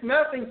says it's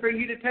nothing for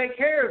you to take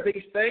care of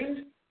these things,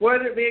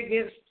 whether it be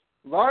against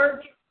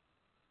large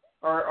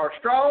or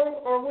strong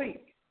or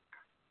weak.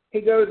 He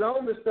goes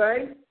on to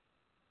say,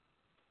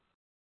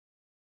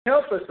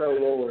 help us, O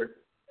Lord,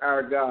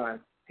 our God.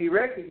 He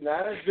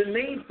recognized the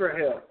need for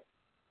help.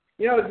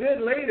 You know, a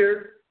good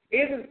leader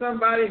isn't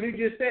somebody who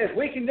just says,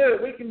 we can do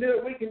it, we can do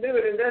it, we can do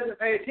it, and doesn't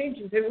pay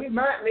attention to we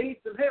might need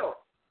some help.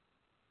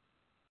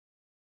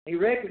 He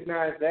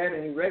recognized that,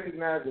 and he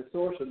recognized the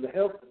source of the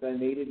help that they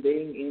needed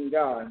being in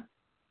God.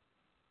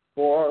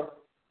 For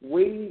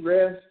we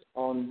rest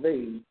on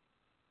thee,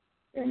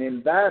 and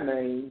in thy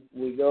name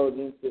we go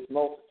against this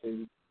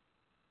multitude.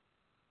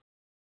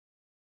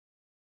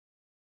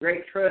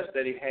 Great trust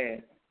that he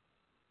had.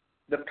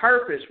 The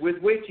purpose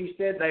with which he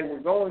said they were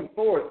going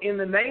forth, in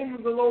the name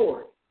of the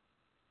Lord.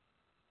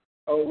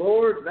 O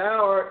Lord,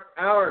 thou art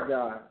our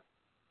God,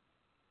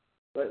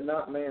 let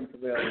not man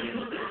prevail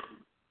against us.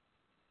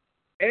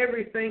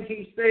 Everything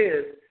he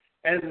says,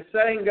 as the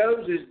saying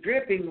goes, is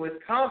dripping with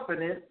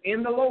confidence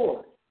in the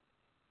Lord.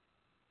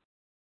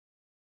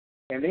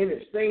 And then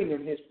it's seen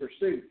in his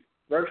pursuit.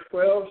 Verse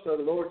 12, so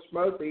the Lord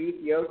smote the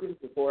Ethiopians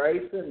before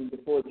Asa and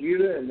before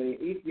Judah, and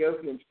the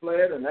Ethiopians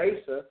fled, and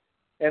Asa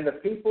and the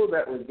people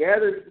that were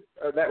gathered,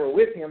 that were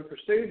with him,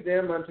 pursued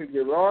them unto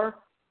Gerar,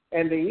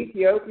 and the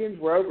Ethiopians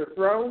were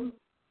overthrown,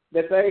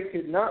 that they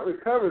could not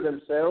recover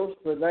themselves,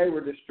 for they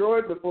were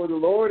destroyed before the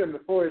Lord and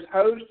before his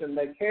host, and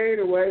they carried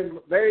away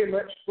very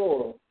much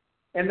spoil.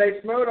 And they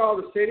smote all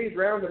the cities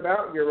round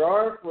about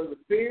Gerar, for the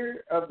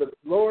fear of the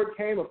Lord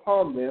came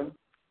upon them,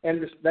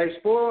 and they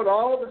spoiled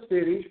all the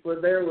cities,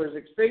 for there was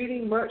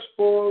exceeding much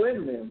spoil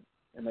in them.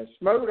 And they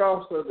smote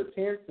also the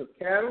tents of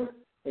cattle,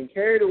 and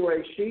carried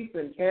away sheep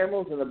and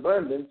camels in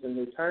abundance, and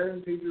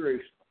returned to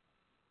Jerusalem.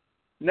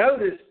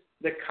 Notice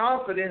the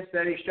confidence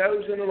that he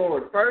shows in the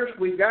Lord. First,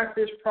 we've got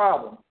this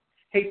problem.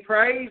 He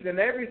prays, and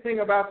everything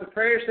about the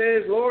prayer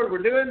says, Lord, we're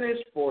doing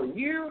this for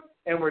you,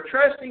 and we're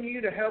trusting you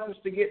to help us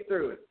to get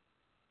through it.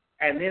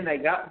 And then they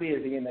got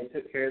busy, and they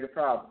took care of the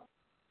problem.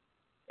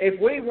 If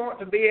we want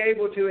to be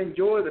able to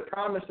enjoy the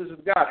promises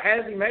of God,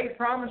 has he made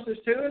promises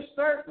to us?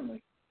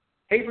 Certainly.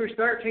 Hebrews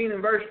 13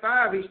 and verse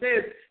 5, he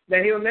says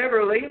that he'll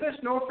never leave us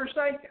nor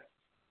forsake us.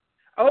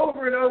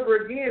 Over and over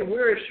again,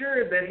 we're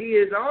assured that he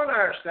is on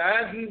our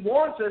side. He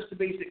wants us to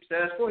be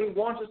successful. He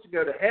wants us to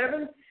go to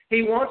heaven.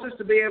 He wants us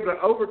to be able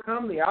to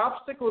overcome the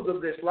obstacles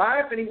of this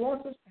life, and he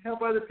wants us to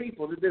help other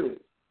people to do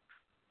it.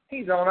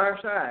 He's on our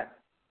side.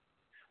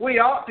 We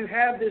ought to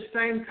have this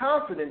same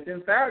confidence.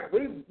 In fact,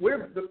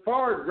 we're the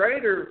far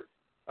greater,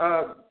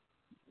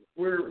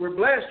 we're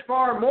blessed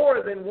far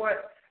more than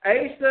what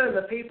Asa and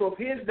the people of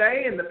his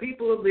day and the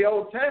people of the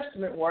Old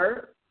Testament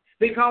were,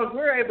 because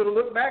we're able to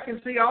look back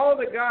and see all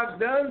that God's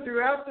done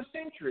throughout the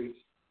centuries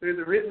through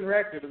the written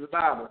record of the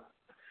Bible.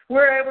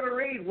 We're able to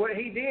read what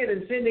he did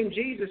in sending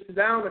Jesus to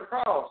die on the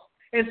cross.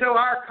 And so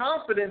our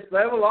confidence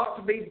level ought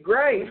to be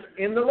great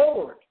in the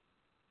Lord.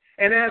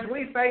 And as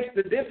we face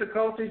the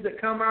difficulties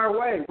that come our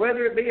way,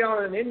 whether it be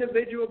on an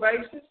individual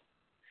basis,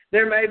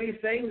 there may be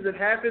things that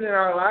happen in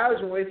our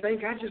lives and we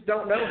think, I just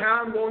don't know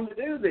how I'm going to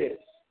do this.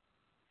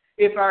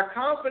 If our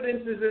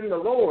confidence is in the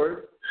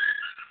Lord,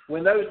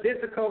 when those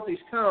difficulties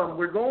come,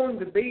 we're going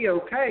to be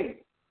okay.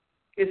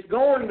 It's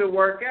going to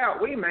work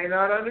out. We may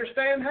not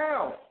understand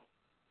how.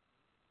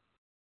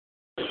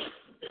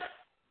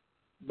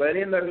 But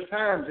in those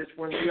times, it's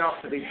when we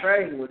ought to be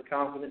praying with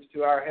confidence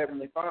to our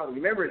Heavenly Father.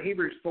 Remember in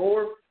Hebrews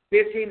 4,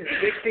 15 and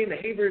 16, the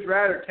Hebrews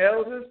writer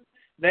tells us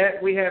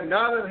that we have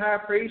not a high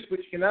priest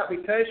which cannot be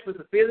touched with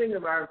the feeling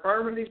of our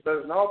infirmities,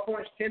 but in all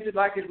points tempted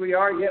like as we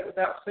are, yet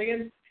without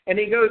sin. And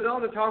he goes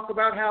on to talk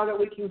about how that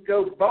we can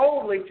go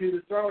boldly to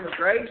the throne of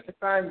grace to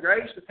find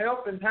grace to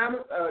help in time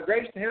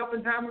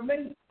of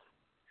need.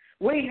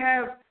 We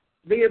have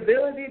the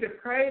ability to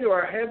pray to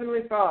our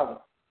Heavenly Father.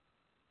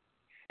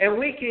 And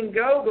we can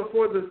go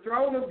before the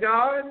throne of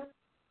God,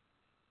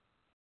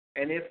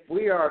 and if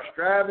we are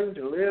striving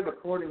to live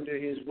according to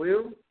his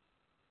will,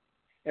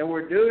 and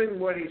we're doing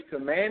what he's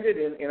commanded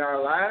in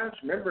our lives,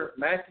 remember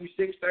Matthew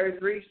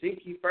 6:33,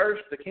 seek ye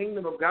first the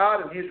kingdom of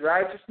God and his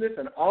righteousness,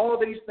 and all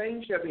these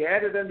things shall be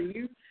added unto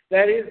you.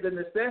 That is the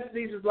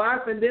necessities of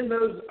life, and then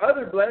those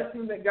other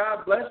blessings that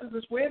God blesses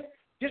us with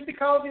just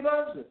because he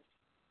loves us.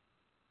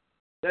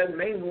 Doesn't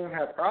mean we won't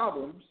have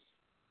problems,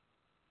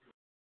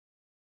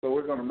 but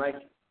we're going to make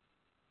it.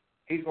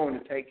 He's going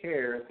to take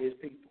care of his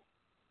people.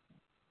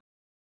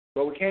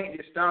 But we can't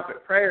just stop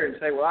at prayer and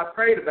say, well, I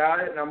prayed about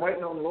it and I'm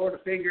waiting on the Lord to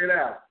figure it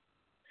out.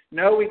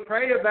 No, we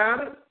pray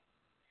about it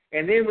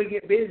and then we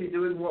get busy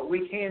doing what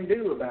we can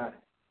do about it.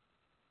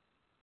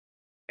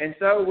 And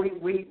so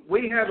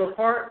we have a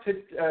part to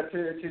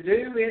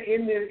do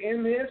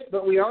in this,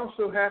 but we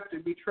also have to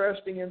be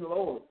trusting in the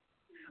Lord.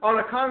 On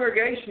a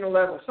congregational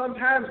level,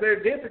 sometimes there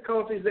are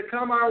difficulties that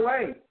come our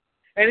way.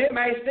 And it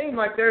may seem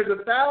like there's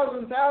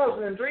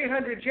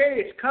 1,300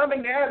 chariots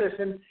coming at us,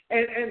 and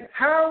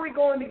how are we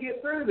going to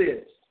get through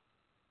this?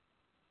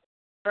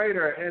 Pray to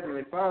our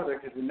Heavenly Father,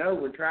 because we know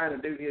we're trying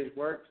to do His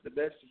work to the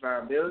best of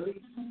our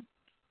abilities.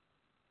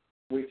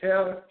 We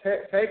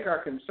take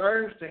our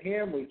concerns to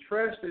Him. We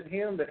trust in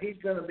Him that He's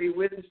going to be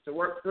with us to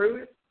work through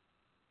it.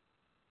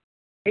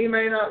 He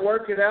may not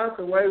work it out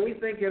the way we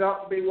think it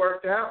ought to be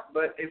worked out,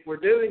 but if we're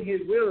doing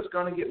His will, it's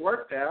going to get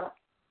worked out.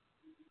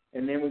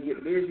 And then we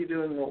get busy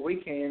doing what we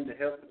can to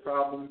help the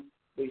problem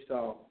be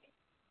solved.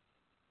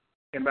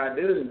 And by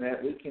doing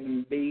that, we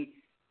can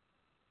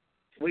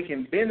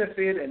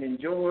benefit and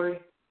enjoy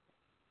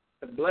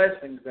the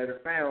blessings that are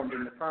found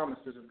in the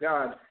promises of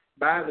God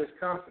by this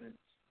confidence.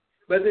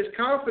 But this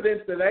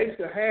confidence that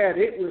Asa had,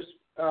 it was,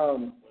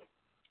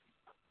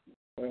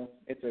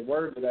 it's a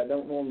word that I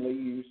don't normally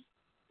use,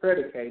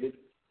 predicated.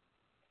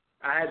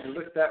 I had to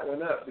look that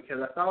one up because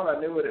I thought I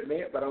knew what it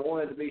meant, but I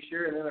wanted to be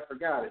sure, and then I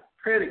forgot it.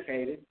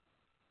 Predicated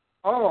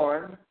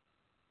on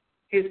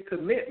his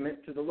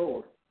commitment to the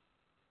Lord.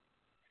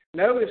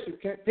 Notice,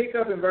 if you pick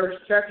up in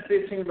chapter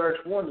 15, verse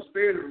 1, the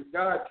Spirit of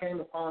God came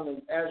upon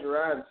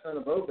Azariah, the son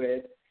of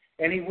Obed,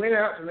 and he went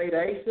out to meet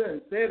Asa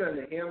and said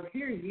unto him,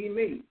 Hear ye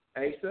me,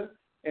 Asa,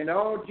 and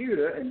all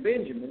Judah and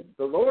Benjamin,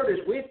 the Lord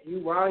is with you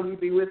while you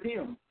be with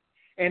him.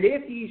 And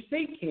if ye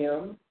seek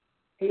him,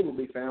 he will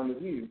be found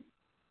of you.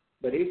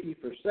 But if ye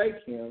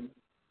forsake him,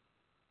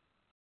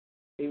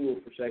 he will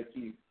forsake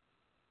you.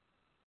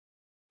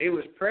 It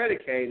was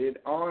predicated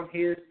on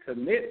his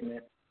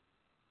commitment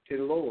to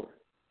the Lord.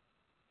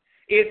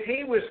 If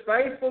he was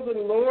faithful to the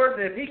Lord,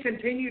 and if he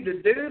continued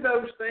to do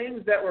those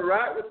things that were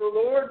right with the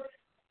Lord,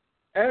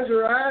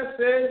 Azariah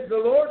says, the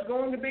Lord's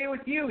going to be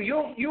with you.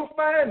 You'll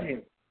find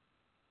him.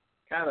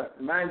 Kind of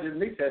reminds you of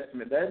the New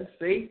Testament, doesn't it?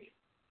 Seek,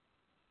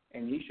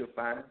 and ye shall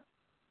find.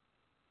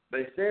 But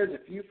it says,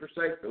 if you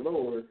forsake the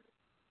Lord,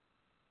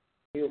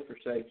 he'll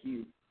forsake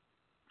you.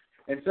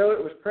 And so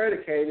it was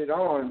predicated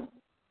on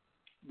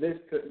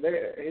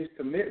his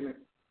commitment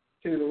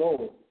to the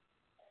Lord.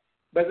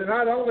 But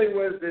not only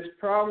was this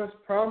promise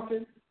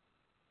prompted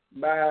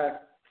by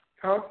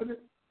confidence,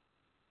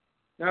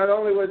 not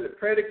only was it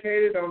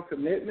predicated on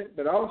commitment,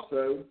 but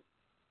also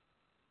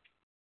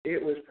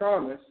it was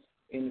promised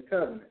in the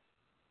covenant.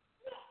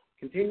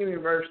 Continuing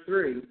in verse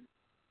 3,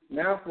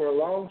 now for a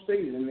long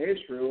season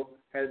Israel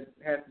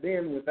hath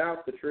been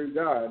without the true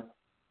God,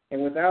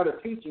 and without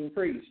a teaching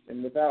priest,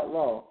 and without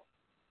law.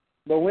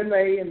 But when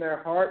they in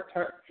their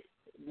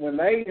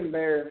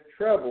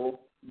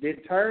trouble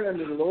did turn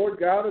unto the Lord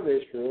God of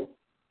Israel,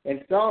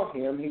 and sought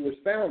him, he was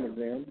found of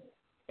them.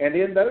 And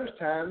in those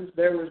times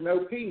there was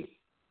no peace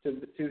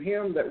to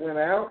him that went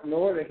out,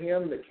 nor to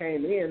him that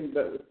came in,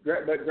 but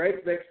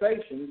great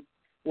vexations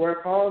were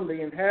upon the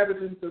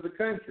inhabitants of the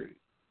country.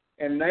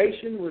 And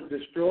nation was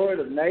destroyed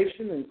of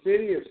nation, and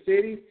city of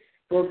city,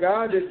 for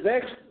God has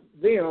vexed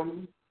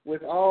them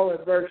with all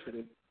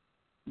adversity.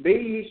 Be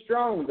ye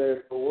strong,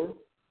 therefore,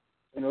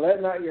 and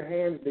let not your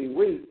hands be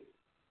weak,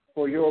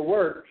 for your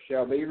work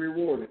shall be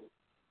rewarded.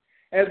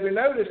 As we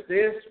notice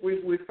this,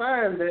 we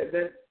find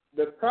that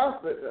the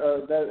prophet,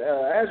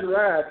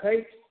 Azariah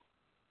takes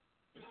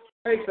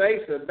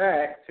Asa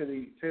back to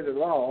the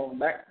law,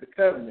 back to the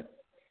covenant.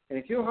 And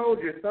if you'll hold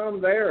your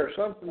thumb there or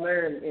something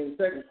there in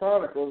 2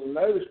 Chronicles, and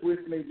notice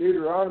with me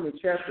Deuteronomy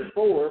chapter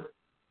 4,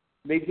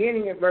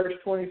 beginning at verse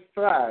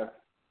 25.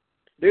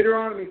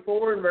 Deuteronomy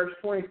 4 and verse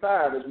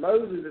 25, as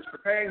Moses is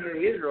preparing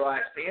the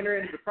Israelites to enter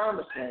into the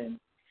promised land.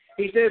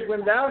 He says,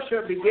 When thou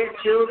shalt beget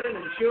children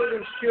and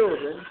children's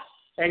children,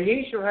 and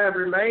ye shall have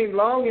remained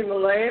long in the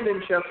land,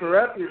 and shall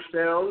corrupt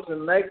yourselves,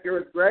 and make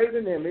your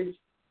graven image,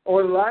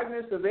 or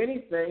likeness of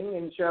anything,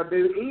 and shall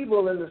do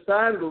evil in the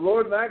sight of the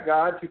Lord thy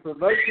God, to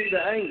provoke him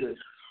to anger.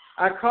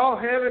 I call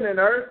heaven and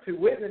earth to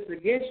witness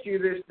against you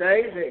this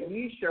day, that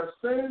ye shall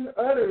soon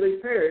utterly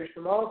perish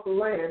from off the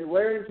land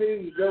whereunto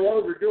ye go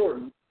over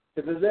Jordan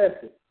to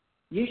possess it.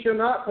 Ye shall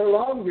not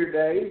prolong your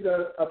days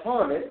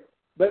upon it,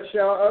 but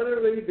shall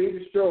utterly be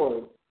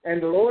destroyed.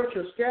 And the Lord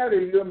shall scatter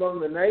you among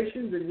the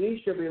nations, and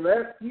ye shall be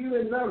left few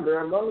in number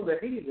among the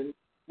heathen,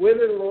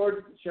 whither the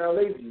Lord shall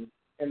lead you.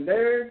 And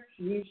there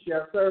ye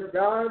shall serve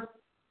God,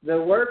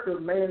 the work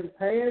of man's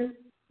hands,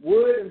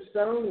 wood and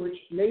stone, which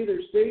neither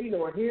see,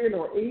 nor hear,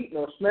 nor eat,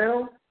 nor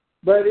smell.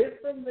 But if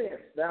from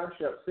thence thou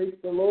shalt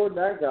seek the Lord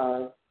thy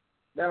God,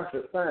 thou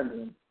shalt find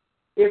him.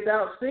 If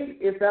thou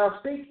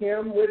seek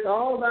him with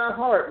all thy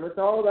heart and with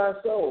all thy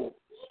soul.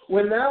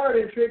 When thou art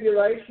in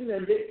tribulation,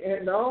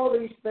 and all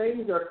these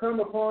things are come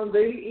upon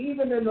thee,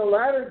 even in the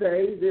latter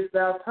days, if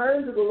thou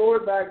turn to the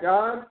Lord thy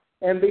God,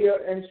 and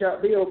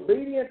shalt be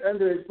obedient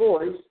unto his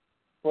voice,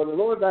 for the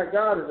Lord thy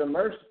God is a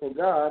merciful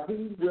God,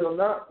 he will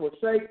not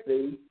forsake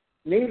thee,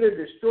 neither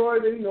destroy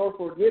thee, nor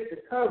forget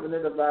the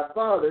covenant of thy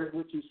fathers,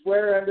 which he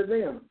sware unto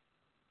them.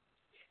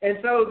 And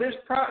so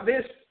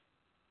these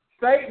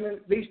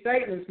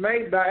statements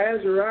made by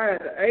Azariah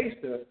to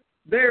Asa,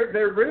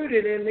 they're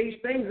rooted in these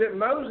things that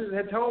Moses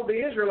had told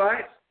the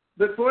Israelites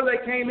before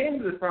they came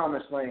into the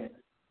promised land.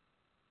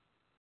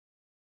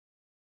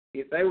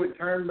 If they would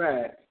turn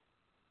back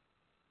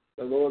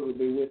the Lord would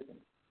be with them.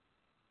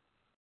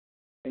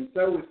 And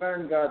so we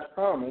find God's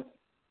promise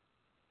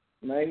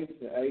made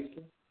to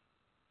Asa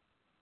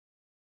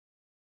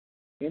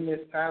in this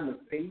time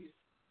of peace.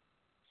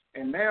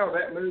 And now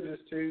that moves us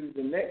to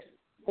the next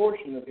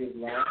portion of his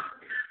life,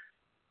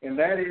 and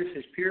that is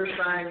his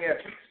purifying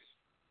efforts.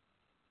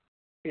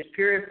 His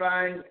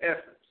purifying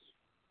efforts.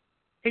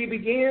 He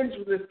begins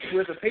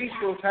with a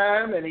peaceful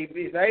time, and he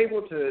is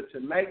able to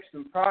make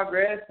some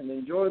progress and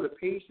enjoy the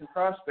peace and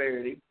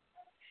prosperity.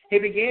 He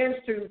begins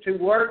to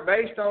work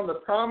based on the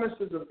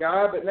promises of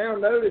God, but now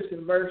notice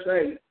in verse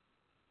 8, it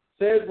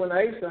says, when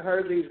Asa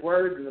heard these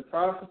words in the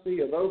prophecy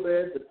of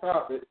Obed the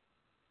prophet,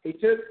 he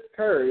took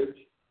courage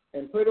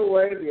and put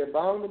away the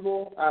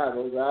abominable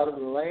idols out of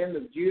the land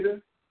of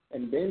Judah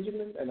and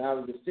Benjamin and out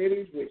of the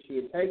cities which he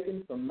had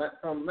taken from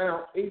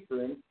Mount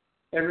Ephraim,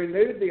 and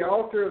renewed the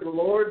altar of the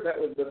Lord that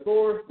was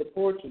before the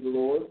porch of the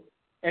Lord.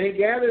 And he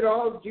gathered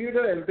all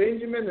Judah and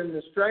Benjamin and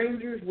the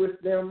strangers with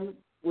them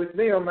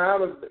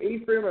out of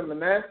Ephraim and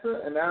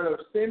Manasseh and out of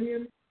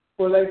Simeon,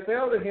 for they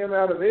fell to him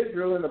out of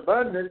Israel in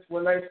abundance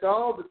when they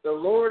saw that the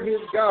Lord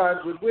his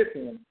God was with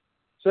him.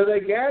 So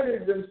they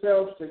gathered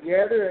themselves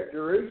together at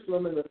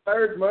Jerusalem in the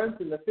 3rd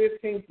month in the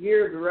 15th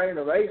year of the reign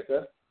of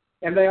Asa,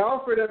 and they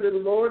offered unto the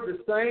Lord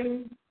the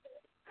same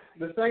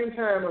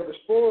time of the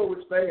spoil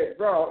which they had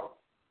brought,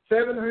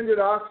 700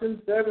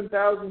 oxen,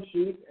 7,000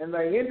 sheep, and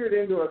they entered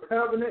into a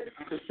covenant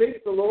to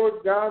seek the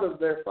Lord God of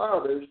their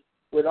fathers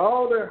with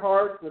all their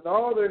heart, with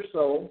all their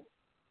soul,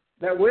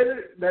 that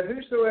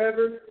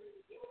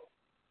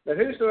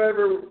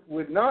whosoever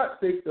would not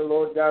seek the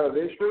Lord God of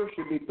Israel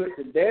should be put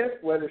to death,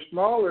 whether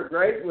small or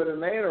great, whether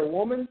man or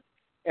woman.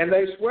 And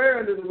they swear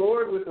unto the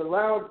Lord with a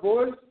loud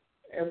voice,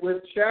 and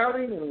with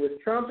shouting, and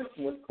with trumpets,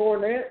 and with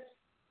cornets.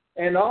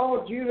 And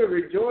all Judah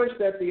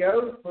rejoiced at the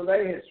oath, for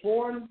they had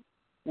sworn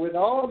with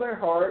all their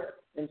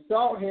heart, and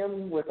sought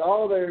him with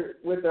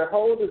their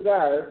whole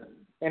desire.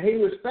 And he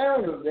was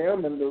found of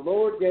them, and the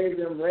Lord gave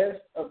them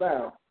rest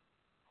about.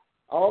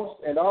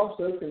 And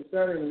also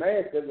concerning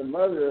Maacah, the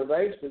mother of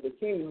Asa the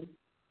king,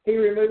 he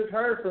removed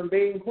her from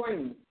being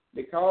queen,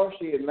 because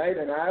she had made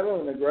an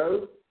idol in a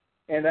grove.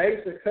 And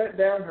Asa cut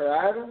down her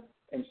idol,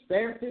 and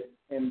stamped it,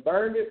 and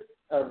burnt it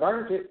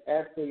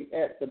at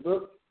the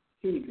brook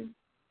Kidron.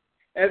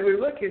 As we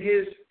look at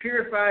his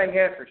purifying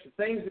efforts, the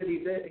things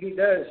that he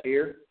does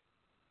here,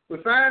 we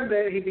find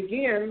that he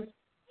begins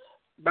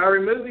by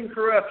removing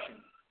corruption.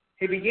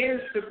 He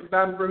begins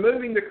by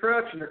removing the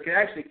corruption, or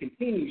actually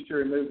continues to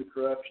remove the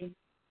corruption.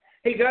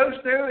 He goes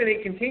through and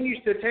he continues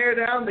to tear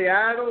down the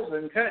idols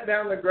and cut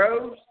down the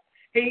groves.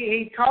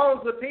 He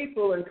calls the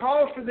people and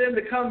calls for them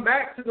to come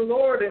back to the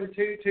Lord and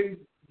to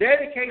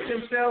dedicate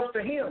themselves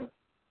to him.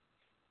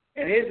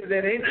 And isn't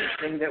it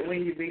interesting that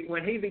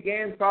when he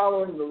began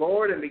following the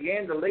Lord and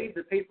began to lead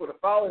the people to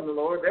following the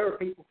Lord, there were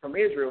people from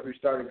Israel who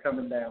started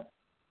coming down.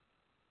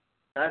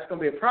 Now, that's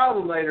going to be a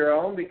problem later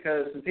on,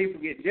 because when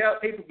people get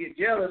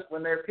jealous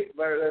when their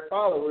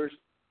followers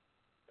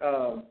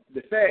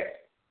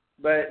defect.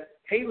 But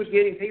he was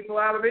getting people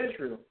out of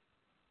Israel.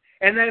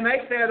 And they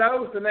make that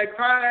oath, and they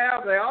cry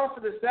out, they offer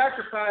the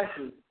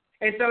sacrifices.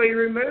 And so he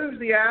removes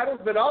the idols,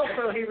 but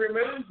also he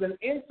removes an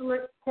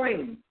insolent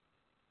queen.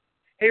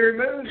 He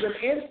removes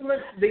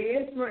the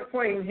insolent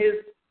queen, his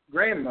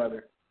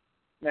grandmother.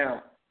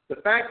 Now, the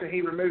fact that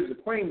he removes the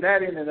queen,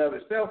 that in and of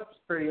itself is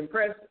pretty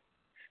impressive.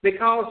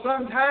 Because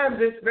sometimes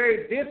it's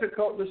very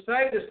difficult to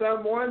say to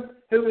someone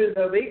who is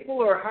of equal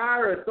or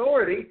higher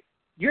authority,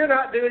 you're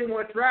not doing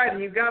what's right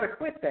and you've got to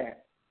quit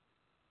that.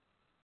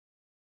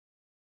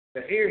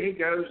 But here he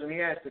goes and he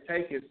has to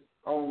take his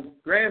own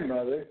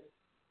grandmother,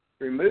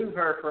 remove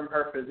her from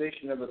her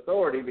position of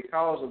authority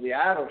because of the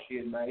idol she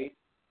had made,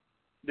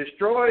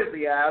 destroys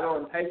the idol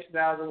and takes it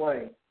out of the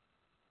way.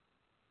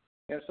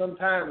 And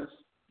sometimes,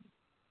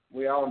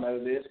 we all know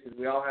this because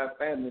we all have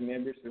family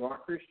members who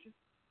aren't Christians.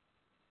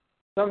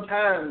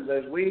 Sometimes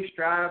as we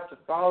strive to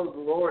follow the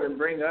Lord and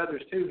bring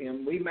others to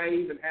him, we may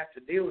even have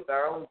to deal with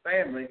our own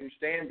family who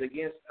stands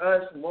against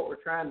us and what we're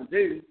trying to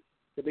do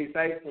to be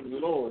faithful to the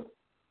Lord.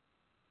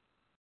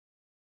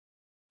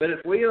 But if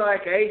we,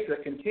 like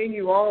Asa,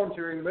 continue on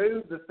to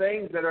remove the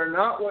things that are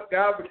not what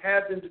God would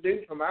have them to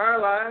do from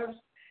our lives,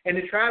 and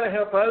to try to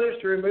help others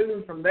to remove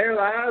them from their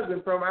lives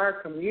and from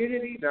our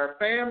communities, our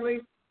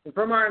families, and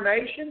from our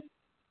nation,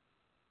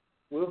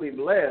 we'll be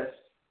blessed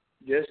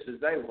just as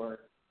they were.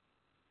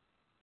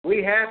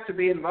 We have to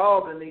be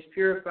involved in these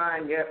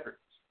purifying efforts.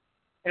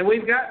 And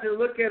we've got to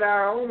look at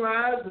our own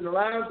lives and the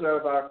lives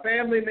of our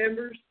family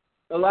members,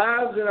 the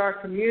lives in our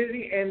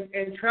community,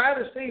 and try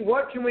to see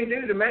what can we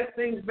do to make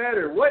things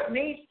better. What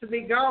needs to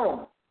be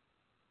gone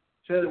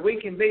so that we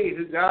can be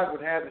who God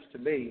would have us to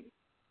be.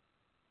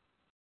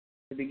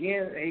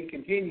 He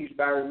continues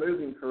by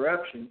removing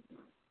corruption.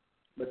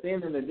 But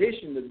then in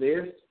addition to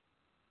this,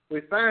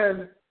 we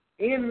find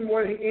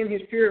in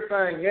his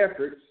purifying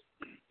efforts,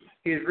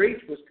 his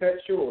reach was cut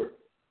short.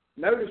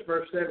 Notice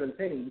verse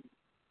 17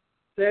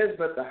 says,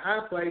 but the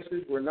high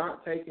places were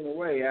not taken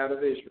away out of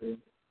Israel.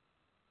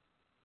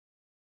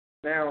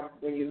 Now,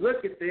 when you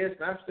look at this,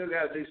 and I've still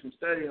got to do some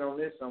studying on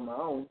this on my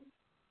own,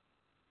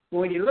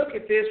 when you look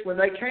at this, when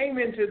they came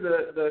into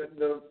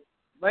the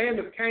land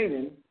of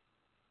Canaan,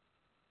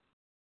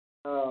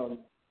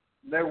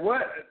 there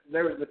was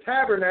the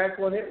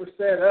tabernacle, and it was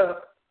set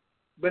up,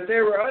 but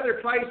there were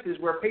other places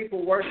where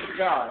people worshiped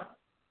God.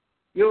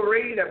 You'll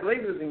read, I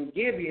believe it was in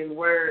Gibeon,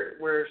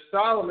 where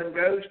Solomon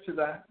goes to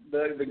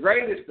the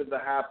greatest of the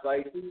high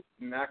places,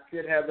 and I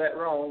could have that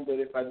wrong, but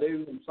if I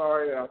do, I'm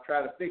sorry, I'll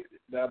try to fix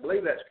it. But I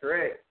believe that's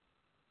correct.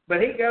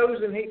 But he goes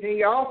and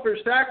he offers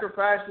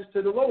sacrifices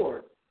to the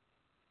Lord.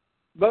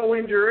 But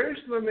when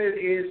Jerusalem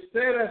is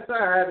set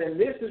aside, and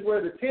this is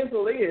where the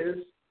temple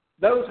is,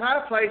 those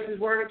high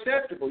places weren't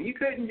acceptable. You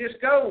couldn't just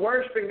go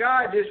worshiping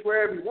God just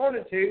wherever you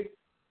wanted to,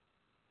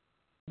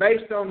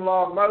 based on the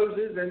law of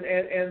Moses,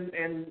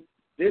 and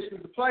this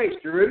is the place.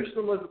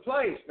 Jerusalem was the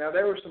place. Now,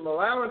 there were some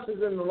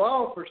allowances in the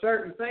law for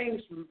certain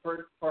things,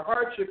 for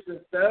hardships and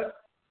stuff,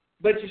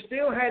 but you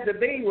still had to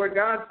be where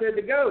God said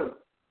to go.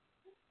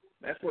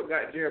 That's what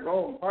got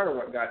Jeroboam, part of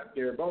what got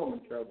Jeroboam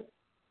in trouble.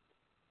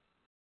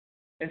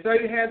 And so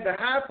you had the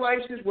high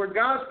places where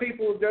God's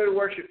people would go to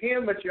worship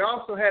him, but you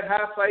also had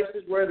high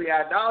places where the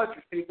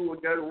idolatrous people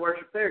would go to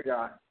worship their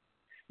God.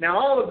 Now,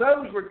 all of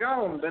those were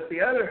gone, but the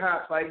other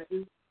high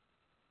places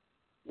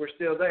were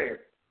still there.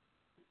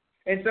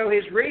 And so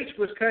his reach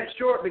was cut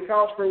short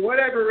because for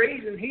whatever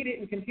reason he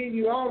didn't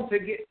continue on to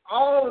get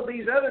all of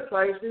these other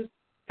places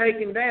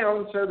taken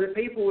down so that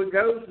people would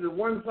go to the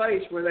one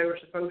place where they were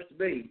supposed to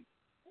be.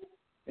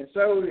 And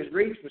so his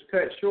reach was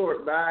cut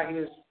short by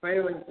his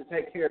failing to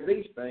take care of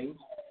these things.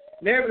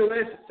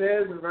 Nevertheless, it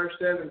says in verse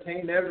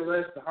 17,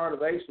 nevertheless the heart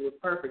of Asa was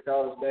perfect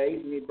all his days,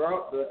 and he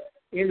brought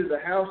into the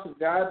house of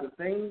God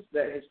the things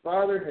that his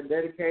father had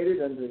dedicated,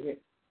 and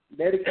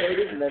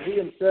that he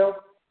himself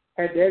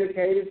had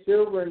dedicated,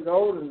 silver and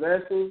gold and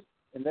vessels,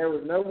 and there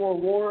was no more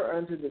war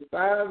unto the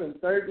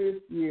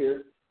 35th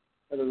year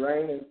of the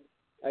reign of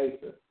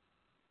Asa.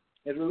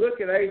 As we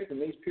look at Asa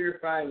and these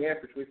purifying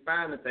efforts, we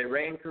find that they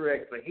ran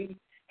correctly.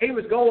 He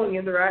was going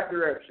in the right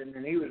direction,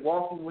 and he was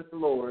walking with the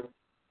Lord.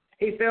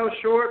 He fell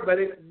short, but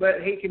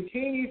he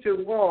continued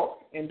to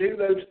walk and do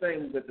those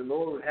things that the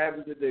Lord would have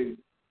him to do.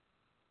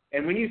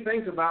 And when you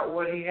think about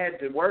what he had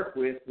to work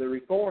with, the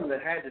reform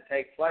that had to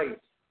take place,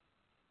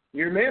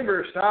 you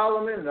remember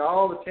Solomon and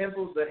all the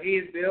temples that he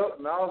had built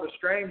and all the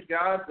strange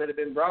gods that had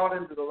been brought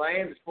into the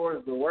land as far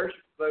as the worship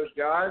of those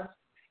gods.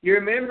 You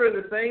remember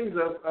the things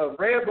of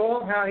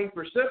Rehoboam, how he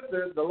forsook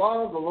the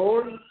law of the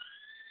Lord.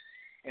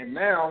 And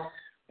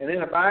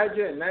then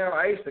Abijah, and now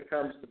Asa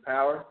comes to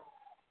power.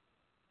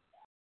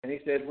 And he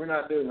said, we're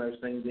not doing those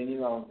things any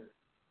longer.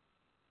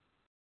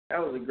 That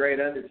was a great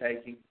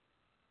undertaking.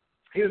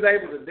 He was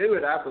able to do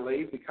it, I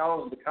believe,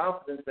 because of the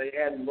confidence they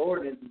had in the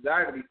Lord and his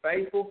desire to be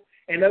faithful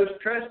and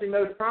trusting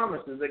those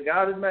promises that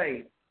God had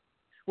made.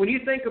 When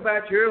you think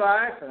about your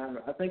life, and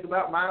I think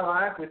about my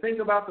life, we think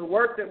about the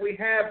work that we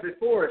have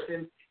before us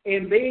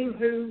in being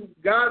who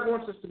God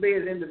wants us to be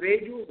as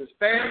individuals, as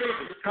families,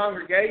 as a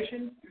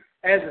congregation,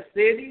 as a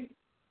city,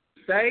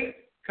 state,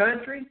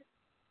 country.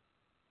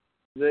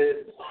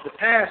 The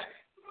task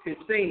could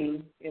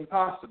seem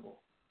impossible.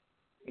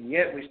 And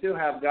yet we still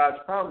have God's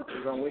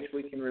promises on which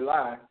we can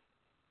rely.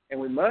 And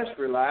we must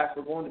rely if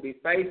we're going to be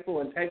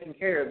faithful in taking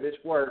care of this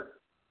work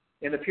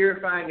and the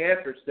purifying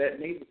efforts that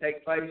need to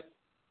take place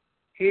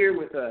here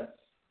with us.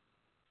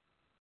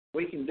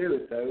 We can do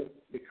it, though,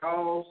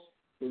 because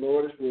the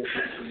Lord is with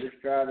us and we're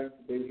striving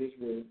to do his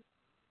will.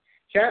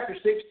 Chapter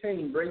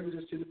 16 brings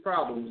us to the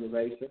problems of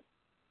Asa.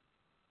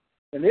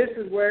 And this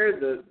is where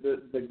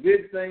the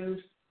good things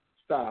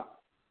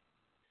stop.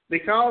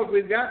 Because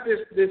we've got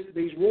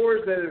these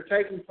wars that are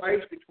taking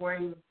place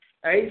between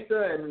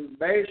Asa and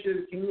Baasha,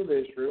 the king of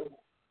Israel.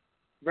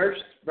 Verse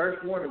 1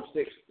 of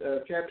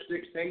chapter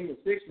 16,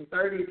 the 6th and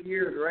 30th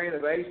year of the reign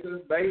of Asa,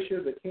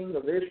 Baasha, the king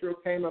of Israel,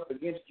 came up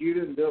against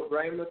Judah and built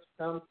Ramah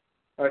to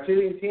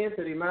the intent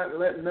that he might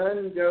let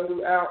none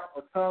go out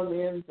or come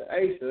in to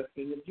Asa,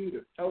 king of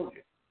Judah. Told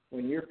you.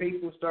 When the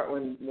people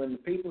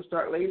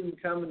start leaving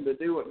and coming to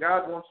do what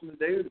God wants them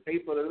to do, the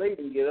people that are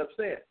leaving get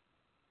upset.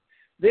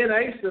 Then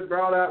Asa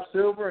brought out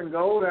silver and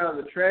gold out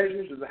of the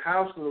treasures of the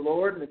house of the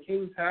Lord and the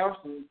king's house,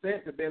 and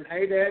sent to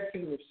Ben-Hadad,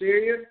 king of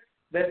Syria,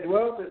 that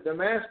dwelt at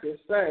Damascus,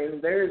 saying,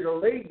 there is a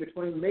league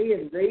between me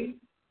and thee,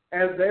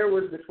 as there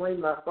was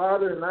between my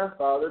father and thy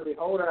father.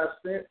 Behold, I have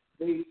sent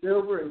thee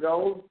silver and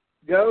gold.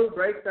 Go,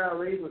 break thy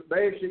league with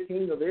Baasha,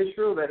 king of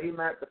Israel, that he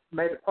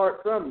may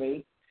depart from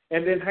me.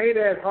 And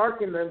Ben-Hadad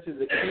hearkened unto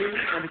the king,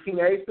 unto King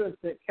Asa, and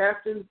sent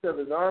captains of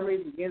his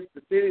armies against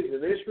the cities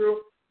of Israel.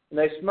 And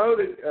they smote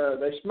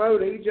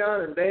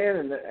Ijon and Dan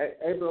and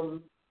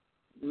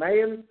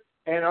Abel-Maim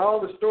and all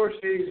the store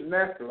cities of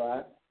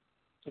Naphtali.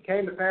 It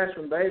came to pass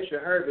when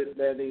Baasha heard it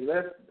that he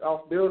left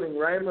off building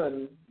Ramah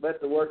and let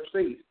the work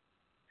cease.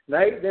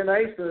 Then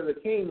Asa the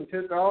king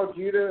took all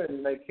Judah,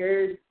 and they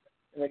carried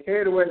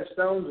away the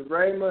stones of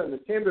Ramah and the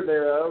timber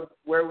thereof,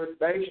 wherewith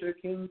Baasha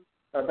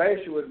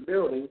was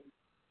building,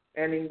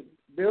 and he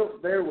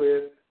built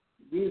therewith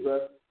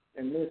Geba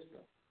and Mizpah.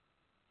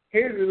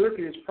 Here we look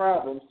at his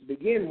problems. To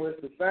begin with,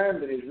 we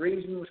find that his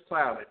reason was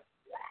clouded.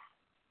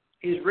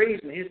 His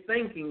reason, his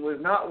thinking was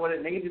not what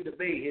it needed to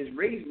be. His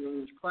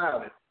reasoning was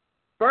clouded.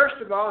 First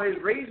of all, his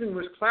reason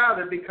was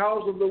clouded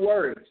because of the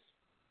worries.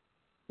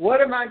 What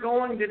am I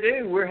going to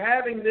do? We're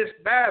having this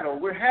battle.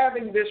 We're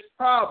having this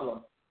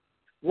problem.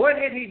 What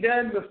had he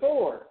done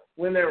before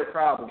when there were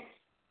problems?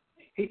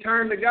 He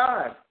turned to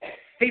God.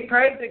 He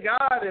prayed to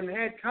God and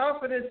had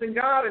confidence in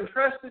God and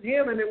trusted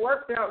Him, and it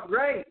worked out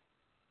great.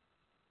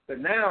 But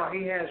now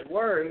he has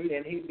worried,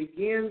 and he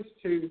begins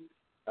to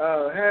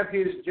have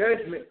his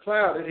judgment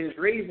clouded, his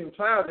reason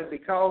clouded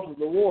because of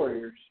the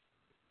warriors.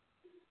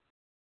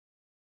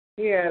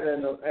 He had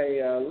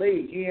a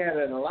league. He had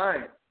an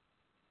alliance.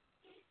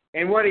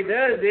 And what he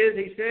does is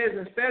he says,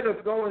 instead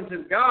of going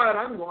to God,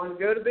 I'm going to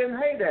go to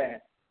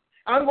Ben-Hadad.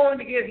 I'm going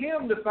to get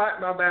him to fight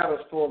my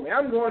battles for me.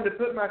 I'm going to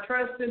put my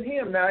trust in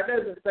him. Now, it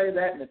doesn't say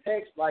that in the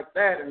text like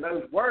that in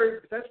those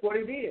words, but that's what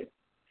he did.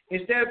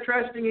 Instead of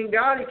trusting in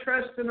God, he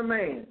trusts in a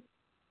man.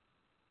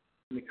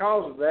 And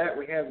because of that,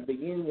 we have the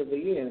beginning of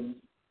the end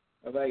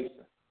of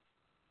Asa.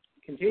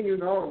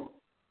 Continuing on,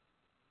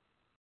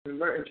 in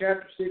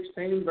chapter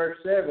 16, verse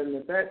 7,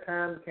 at that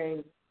time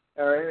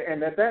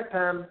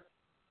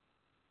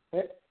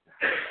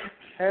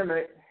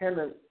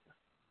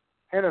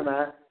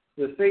Hananiah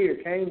the seer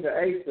came to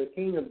Asa,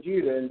 king of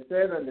Judah, and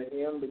said unto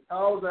him,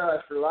 because thou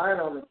hast relied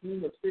on the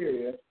king of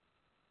Syria,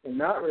 and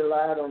not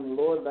relied on the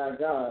Lord thy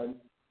God,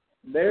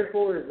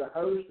 therefore is the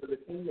host of the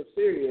king of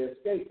Syria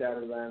escaped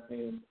out of thine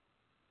hand.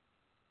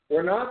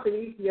 Were not the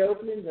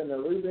Ethiopians and the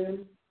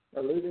Lubims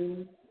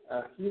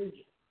a huge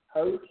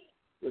host,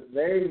 with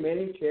very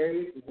many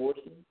chariots and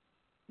horsemen?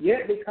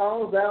 Yet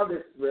because thou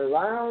didst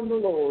rely on the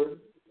Lord,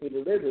 he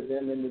delivered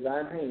them into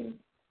thine hand.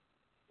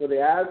 For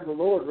the eyes of the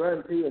Lord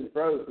run to and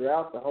fro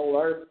throughout the whole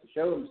earth to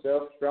show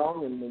himself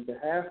strong in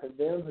behalf of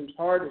them whose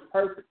heart is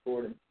perfect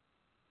for him.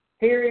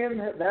 Herein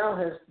thou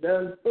hast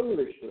done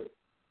foolishly.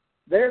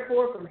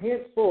 Therefore from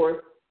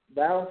henceforth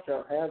thou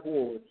shalt have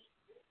wars.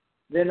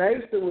 Then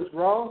Asa was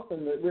wroth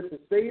with the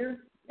seer,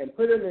 and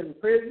put him in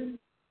prison,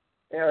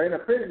 or in a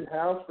prison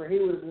house, for he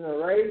was in a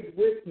rage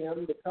with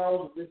him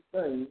because of this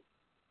thing.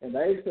 And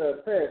Asa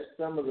oppressed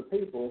some of the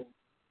people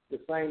at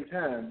the same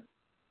time.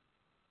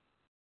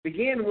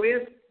 Begin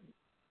with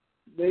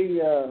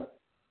the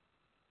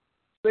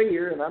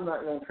seer, and I'm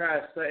not going to try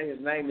to say his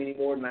name any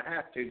more than I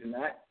have to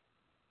tonight,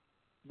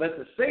 but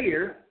the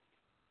seer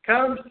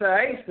comes to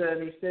Asa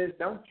and he says,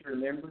 don't you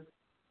remember?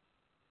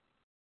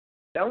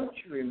 Don't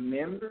you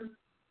remember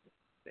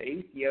the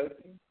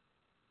Ethiopians?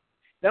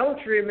 Don't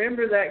you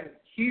remember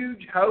that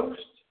huge host?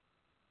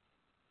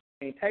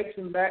 And he takes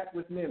him back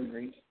with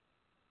memories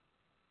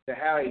to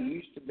how he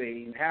used to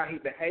be and how he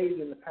behaved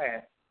in the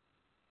past.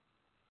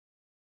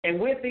 And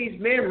with these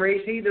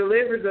memories, he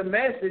delivers a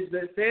message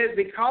that says,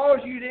 because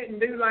you didn't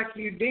do like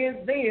you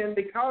did then,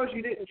 because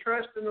you didn't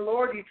trust in the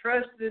Lord, you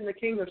trusted in the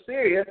king of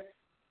Syria,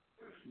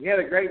 you had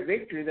a great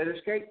victory that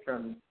escaped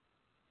from you.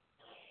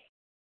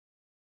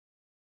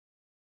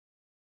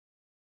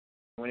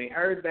 When he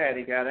heard that,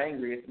 he got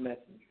angry at the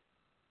messenger.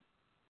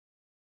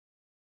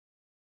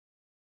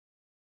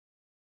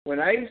 When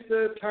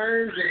Asa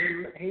turns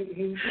and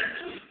he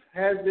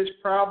has this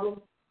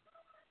problem,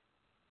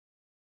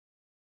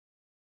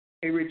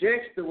 he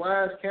rejects the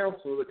wise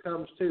counsel that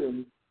comes to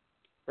him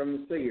from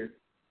the seer.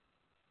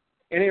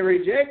 And in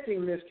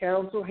rejecting this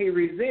counsel, he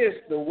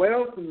resists the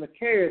wealth and the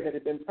care that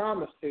had been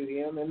promised to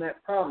him, and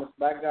that promised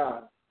by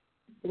God.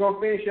 We're going to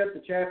finish up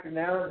the chapter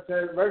now. It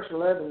says, verse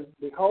 11,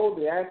 behold,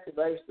 the acts of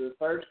Asa, the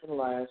first and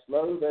last,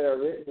 lo, they are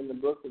written in the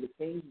book of the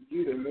kings of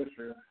Judah and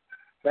Israel.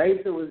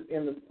 Asa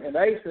in the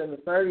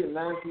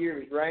 39th year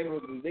of his reign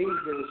was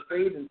diseased in his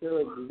feet until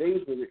his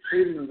disease was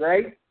exceeding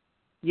great.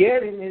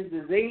 Yet in his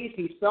disease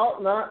he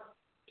sought not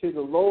to the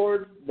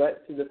Lord,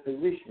 but to the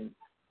physician.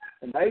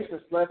 And Asa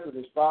slept with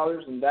his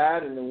fathers and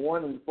died in the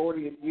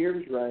 41st year of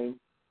his reign.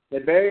 They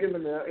buried him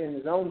in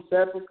his own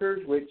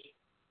sepulchres, which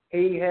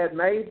he had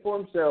made for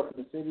himself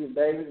in the city of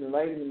David, and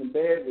laid him in a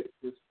bed which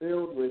was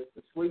filled with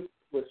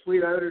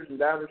sweet odors and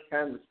divers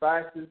kinds of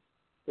spices,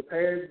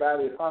 prepared by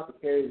the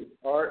apothecaries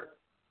of art.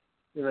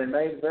 And they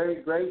made a very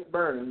great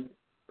burning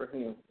for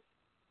him.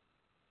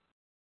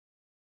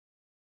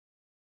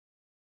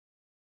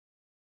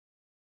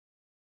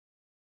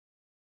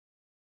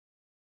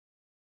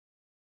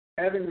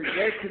 Having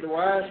rejected the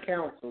wise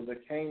counsel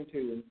that came to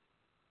him,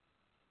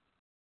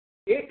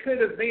 it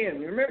could have been,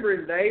 remember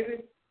in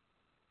David,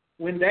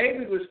 when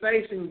David was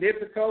facing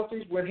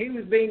difficulties, when he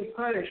was being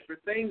punished for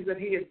things that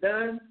he had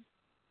done,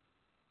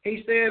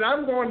 he said,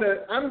 I'm going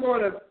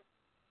to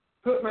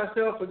put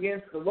myself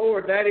against the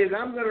Lord. That is,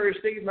 I'm going to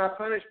receive my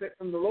punishment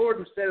from the Lord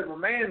instead of a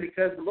man,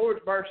 because the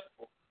Lord's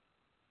merciful.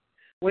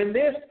 When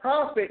this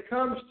prophet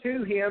comes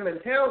to him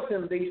and tells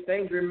him these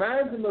things,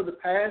 reminds him of the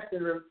past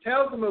and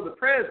tells him of the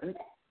present,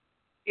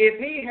 if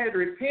he had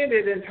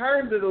repented and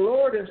turned to the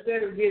Lord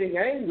instead of getting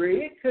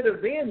angry, it could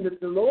have been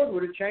that the Lord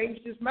would have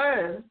changed his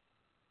mind,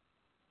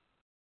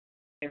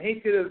 and he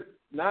could have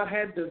not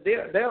had to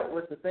dealt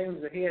with the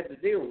things that he had to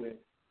deal with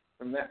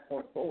from that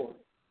point forward.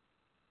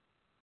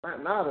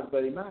 Might not have,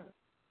 but he might have.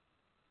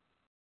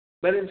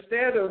 But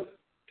instead of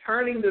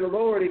turning to the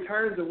Lord, he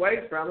turns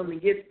away from him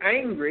and gets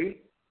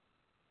angry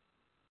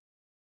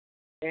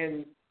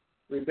and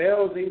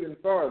rebels even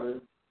farther,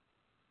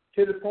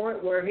 to the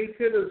point where he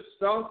could have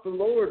sought the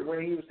Lord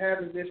when he was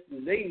having this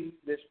disease,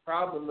 this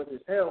problem with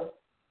his health,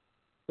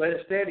 but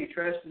instead he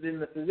trusted in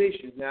the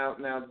physician. Now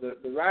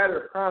the writer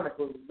of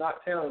Chronicles is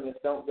not telling us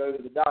don't go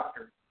to the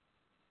doctor.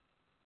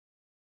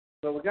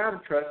 But we've got to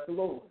trust the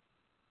Lord.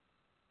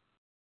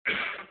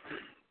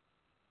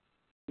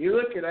 You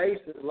look at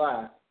Asa's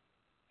life,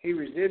 he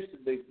resisted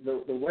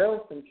the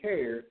wealth and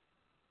care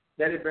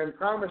that had been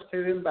promised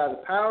to him by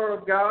the power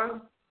of God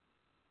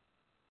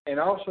and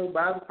also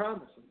by the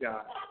promise of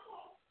God.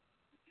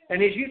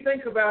 And as you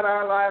think about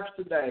our lives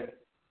today,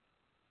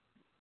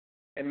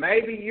 and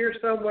maybe you're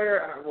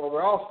somewhere, well,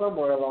 we're all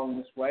somewhere along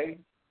this way,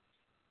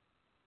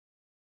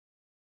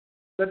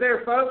 but there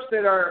are folks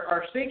that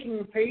are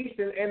seeking peace,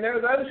 and there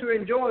are those who are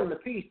enjoying the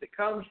peace that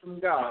comes from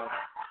God.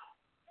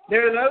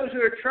 There are those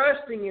who are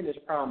trusting in His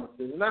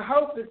promises. And I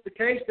hope it's the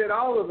case that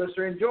all of us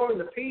are enjoying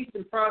the peace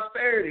and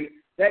prosperity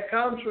that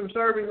comes from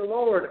serving the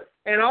Lord,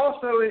 and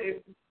also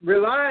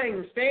relying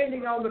and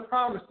standing on the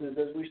promises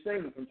as we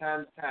sing from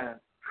time to time.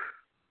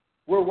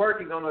 We're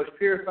working on those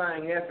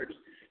purifying efforts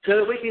so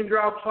that we can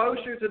draw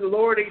closer to the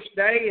Lord each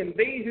day and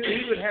be who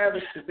He would have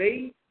us to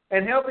be,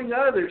 and helping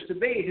others to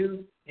be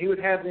who He would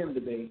have them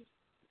to be.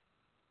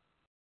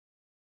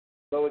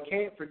 But we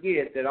can't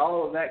forget that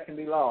all of that can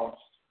be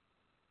lost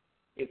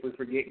if we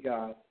forget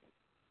God,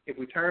 if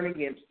we turn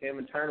against Him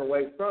and turn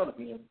away from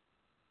Him.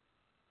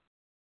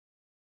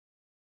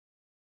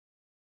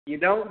 You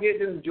don't get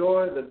to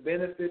enjoy the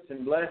benefits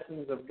and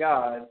blessings of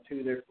God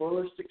to their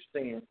fullest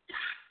extent.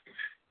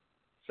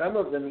 Some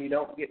of them you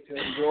don't get to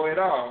enjoy at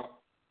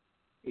all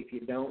if you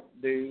don't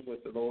do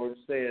what the Lord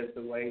says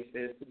the way He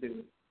says to do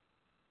it.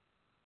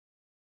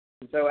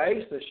 And so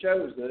Asa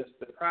shows us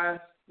the price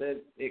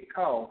that it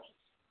costs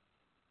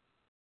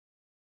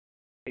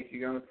if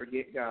you're going to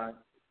forget God.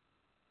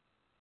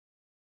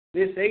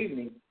 This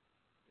evening,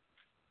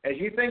 as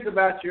you think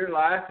about your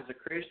life as a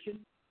Christian,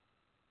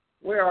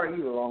 where are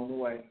you along the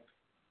way?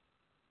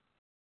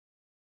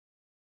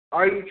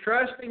 Are you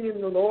trusting in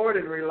the Lord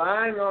and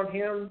relying on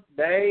Him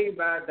day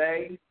by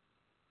day,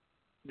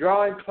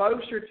 drawing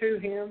closer to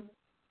Him,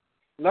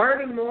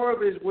 learning more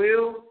of His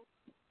will,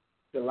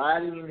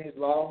 delighting in His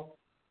law?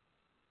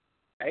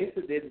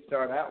 Asa didn't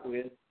start out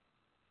with,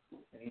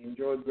 and he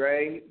enjoyed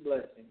great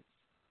blessings.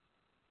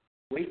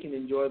 We can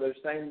enjoy those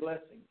same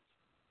blessings.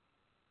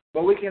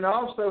 But we can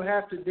also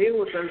have to deal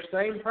with those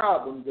same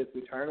problems if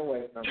we turn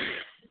away from them.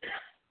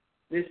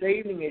 This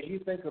evening, as you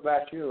think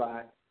about your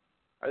life,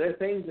 are there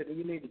things that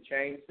you need to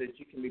change so that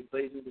you can be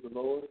pleasing to the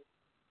Lord?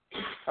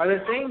 Are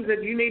there things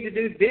that you need to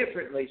do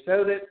differently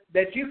so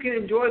that you can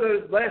enjoy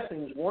those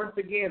blessings once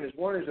again as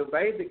one has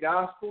obeyed the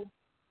gospel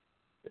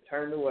but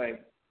turned away?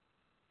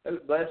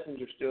 Those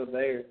blessings are still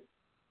there,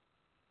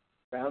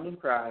 found in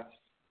Christ,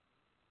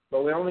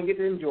 but we only get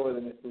to enjoy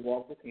them if we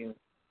walk with Him.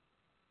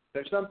 If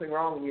there's something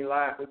wrong in your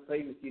life, we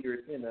plead with you to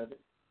repent of it.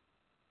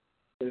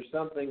 If there's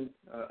something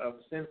of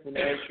sinful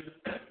nature,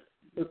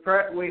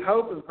 we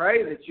hope and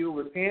pray that you'll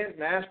repent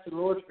and ask the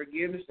Lord's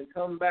forgiveness and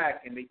come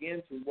back and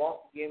begin to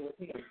walk again with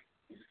Him.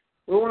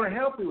 We want to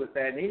help you with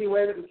that in any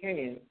way that we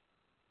can.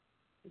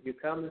 If you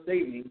come this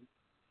evening,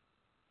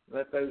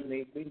 let those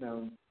needs be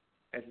known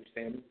as we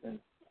stand and sing.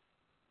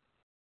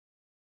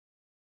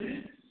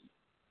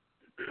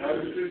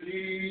 Unto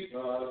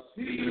Jesus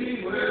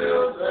He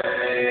will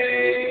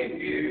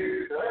save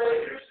you,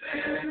 take your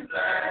sins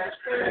and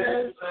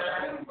strength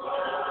and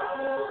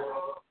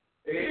blood.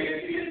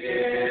 If you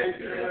give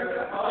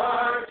your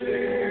heart to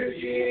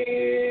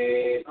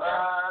Jesus,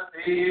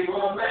 He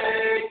will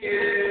make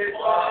it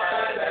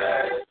white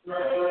as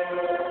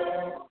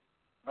snow.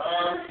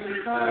 Come to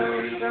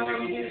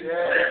Jesus,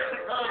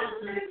 come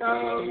to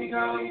Jesus, come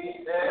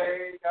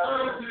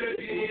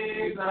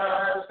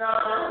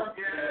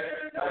get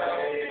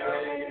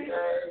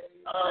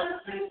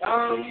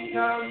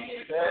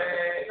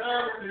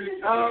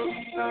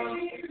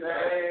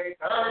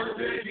come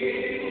to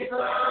Jesus,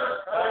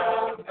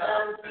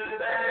 come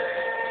today.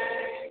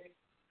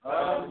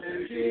 Come to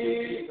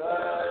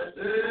Jesus,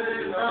 do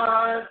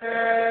not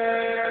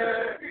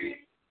tarry.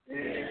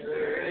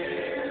 Enter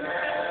in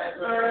at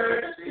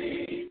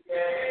mercy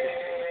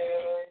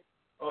gate.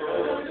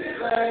 Oh,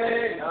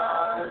 delay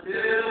not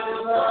till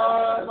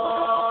the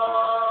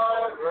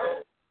morrow.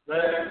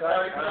 Let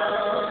thy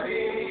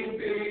coming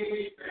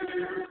be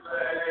too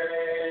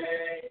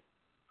late.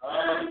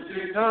 Come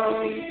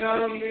today.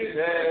 Come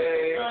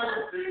today.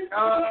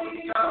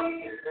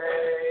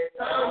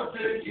 Come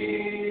to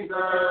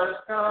Jesus.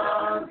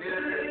 Come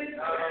today.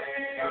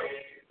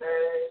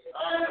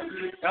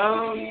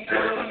 Come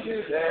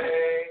today.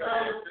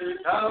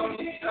 Come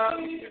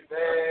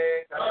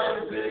today. Come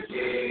to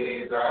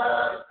Jesus.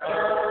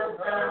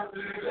 Come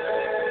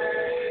today.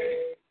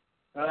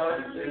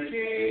 Come to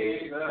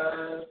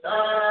Jesus.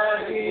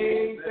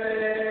 Dying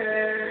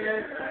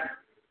there.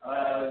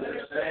 Other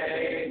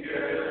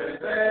Savior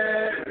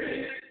there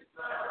is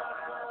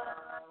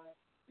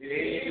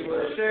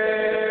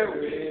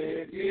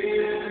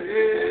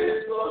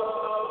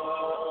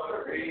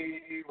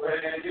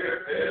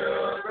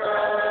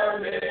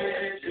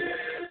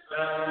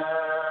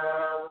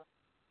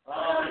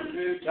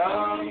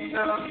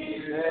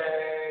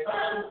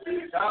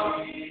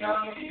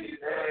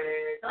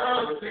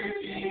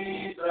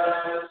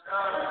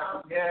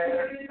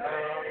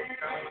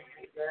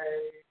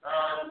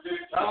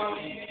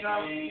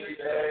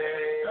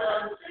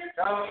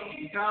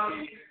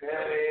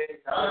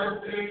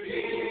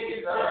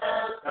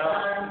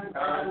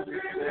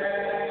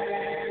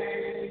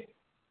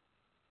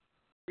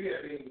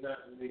mean that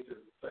we need to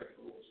take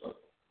a little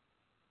something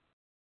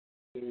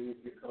to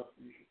get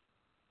contribution.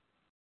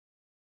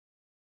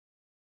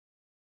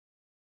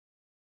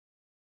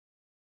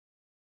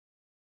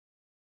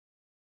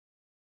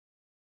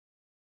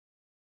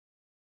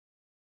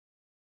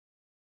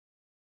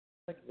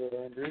 Thank you,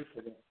 Brother Andrew,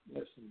 for the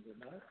lesson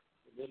tonight.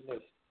 A good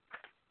lesson.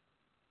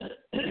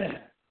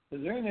 Is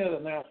there any other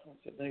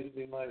announcements that need to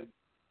be made?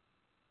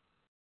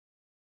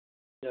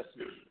 Yes,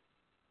 sir.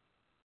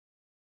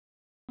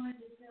 I wanted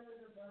to tell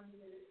everybody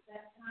that it's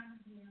that time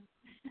again.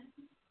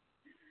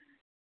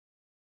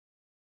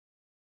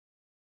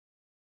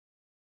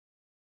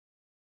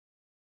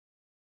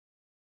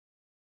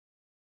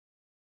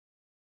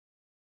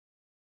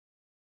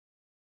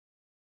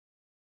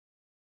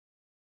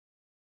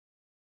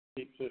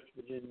 Keep Sister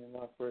Virginia in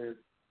my prayers.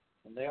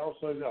 And they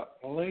also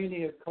got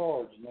plenty of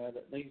cards now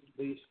that need to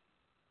be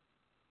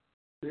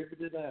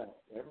distributed out.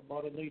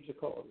 Everybody needs a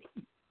card.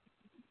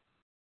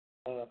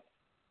 I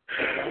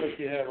hope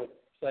you have a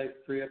safe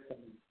trip and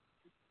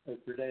hope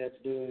your dad's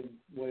doing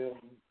well.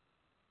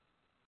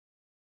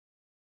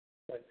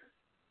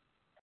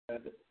 I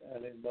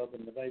didn't Bubba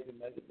and the baby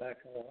made it back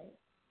all right.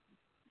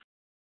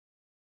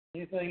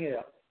 Anything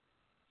else?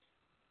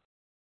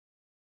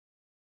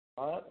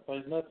 All right, if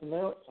there's nothing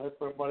else, I hope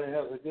everybody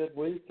has a good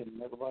week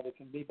and everybody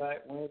can be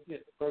back Wednesday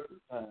at the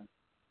appropriate time.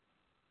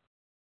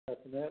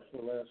 Nothing else,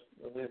 we'll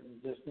live in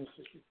distance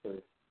as you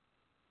pray.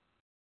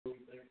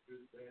 Thanks for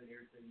saying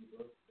everything you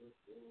wrote for.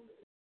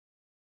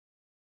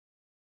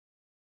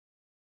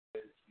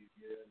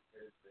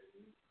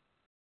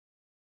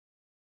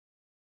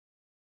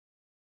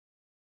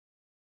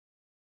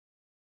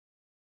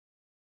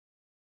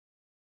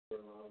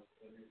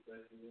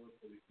 Anything you want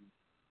so we can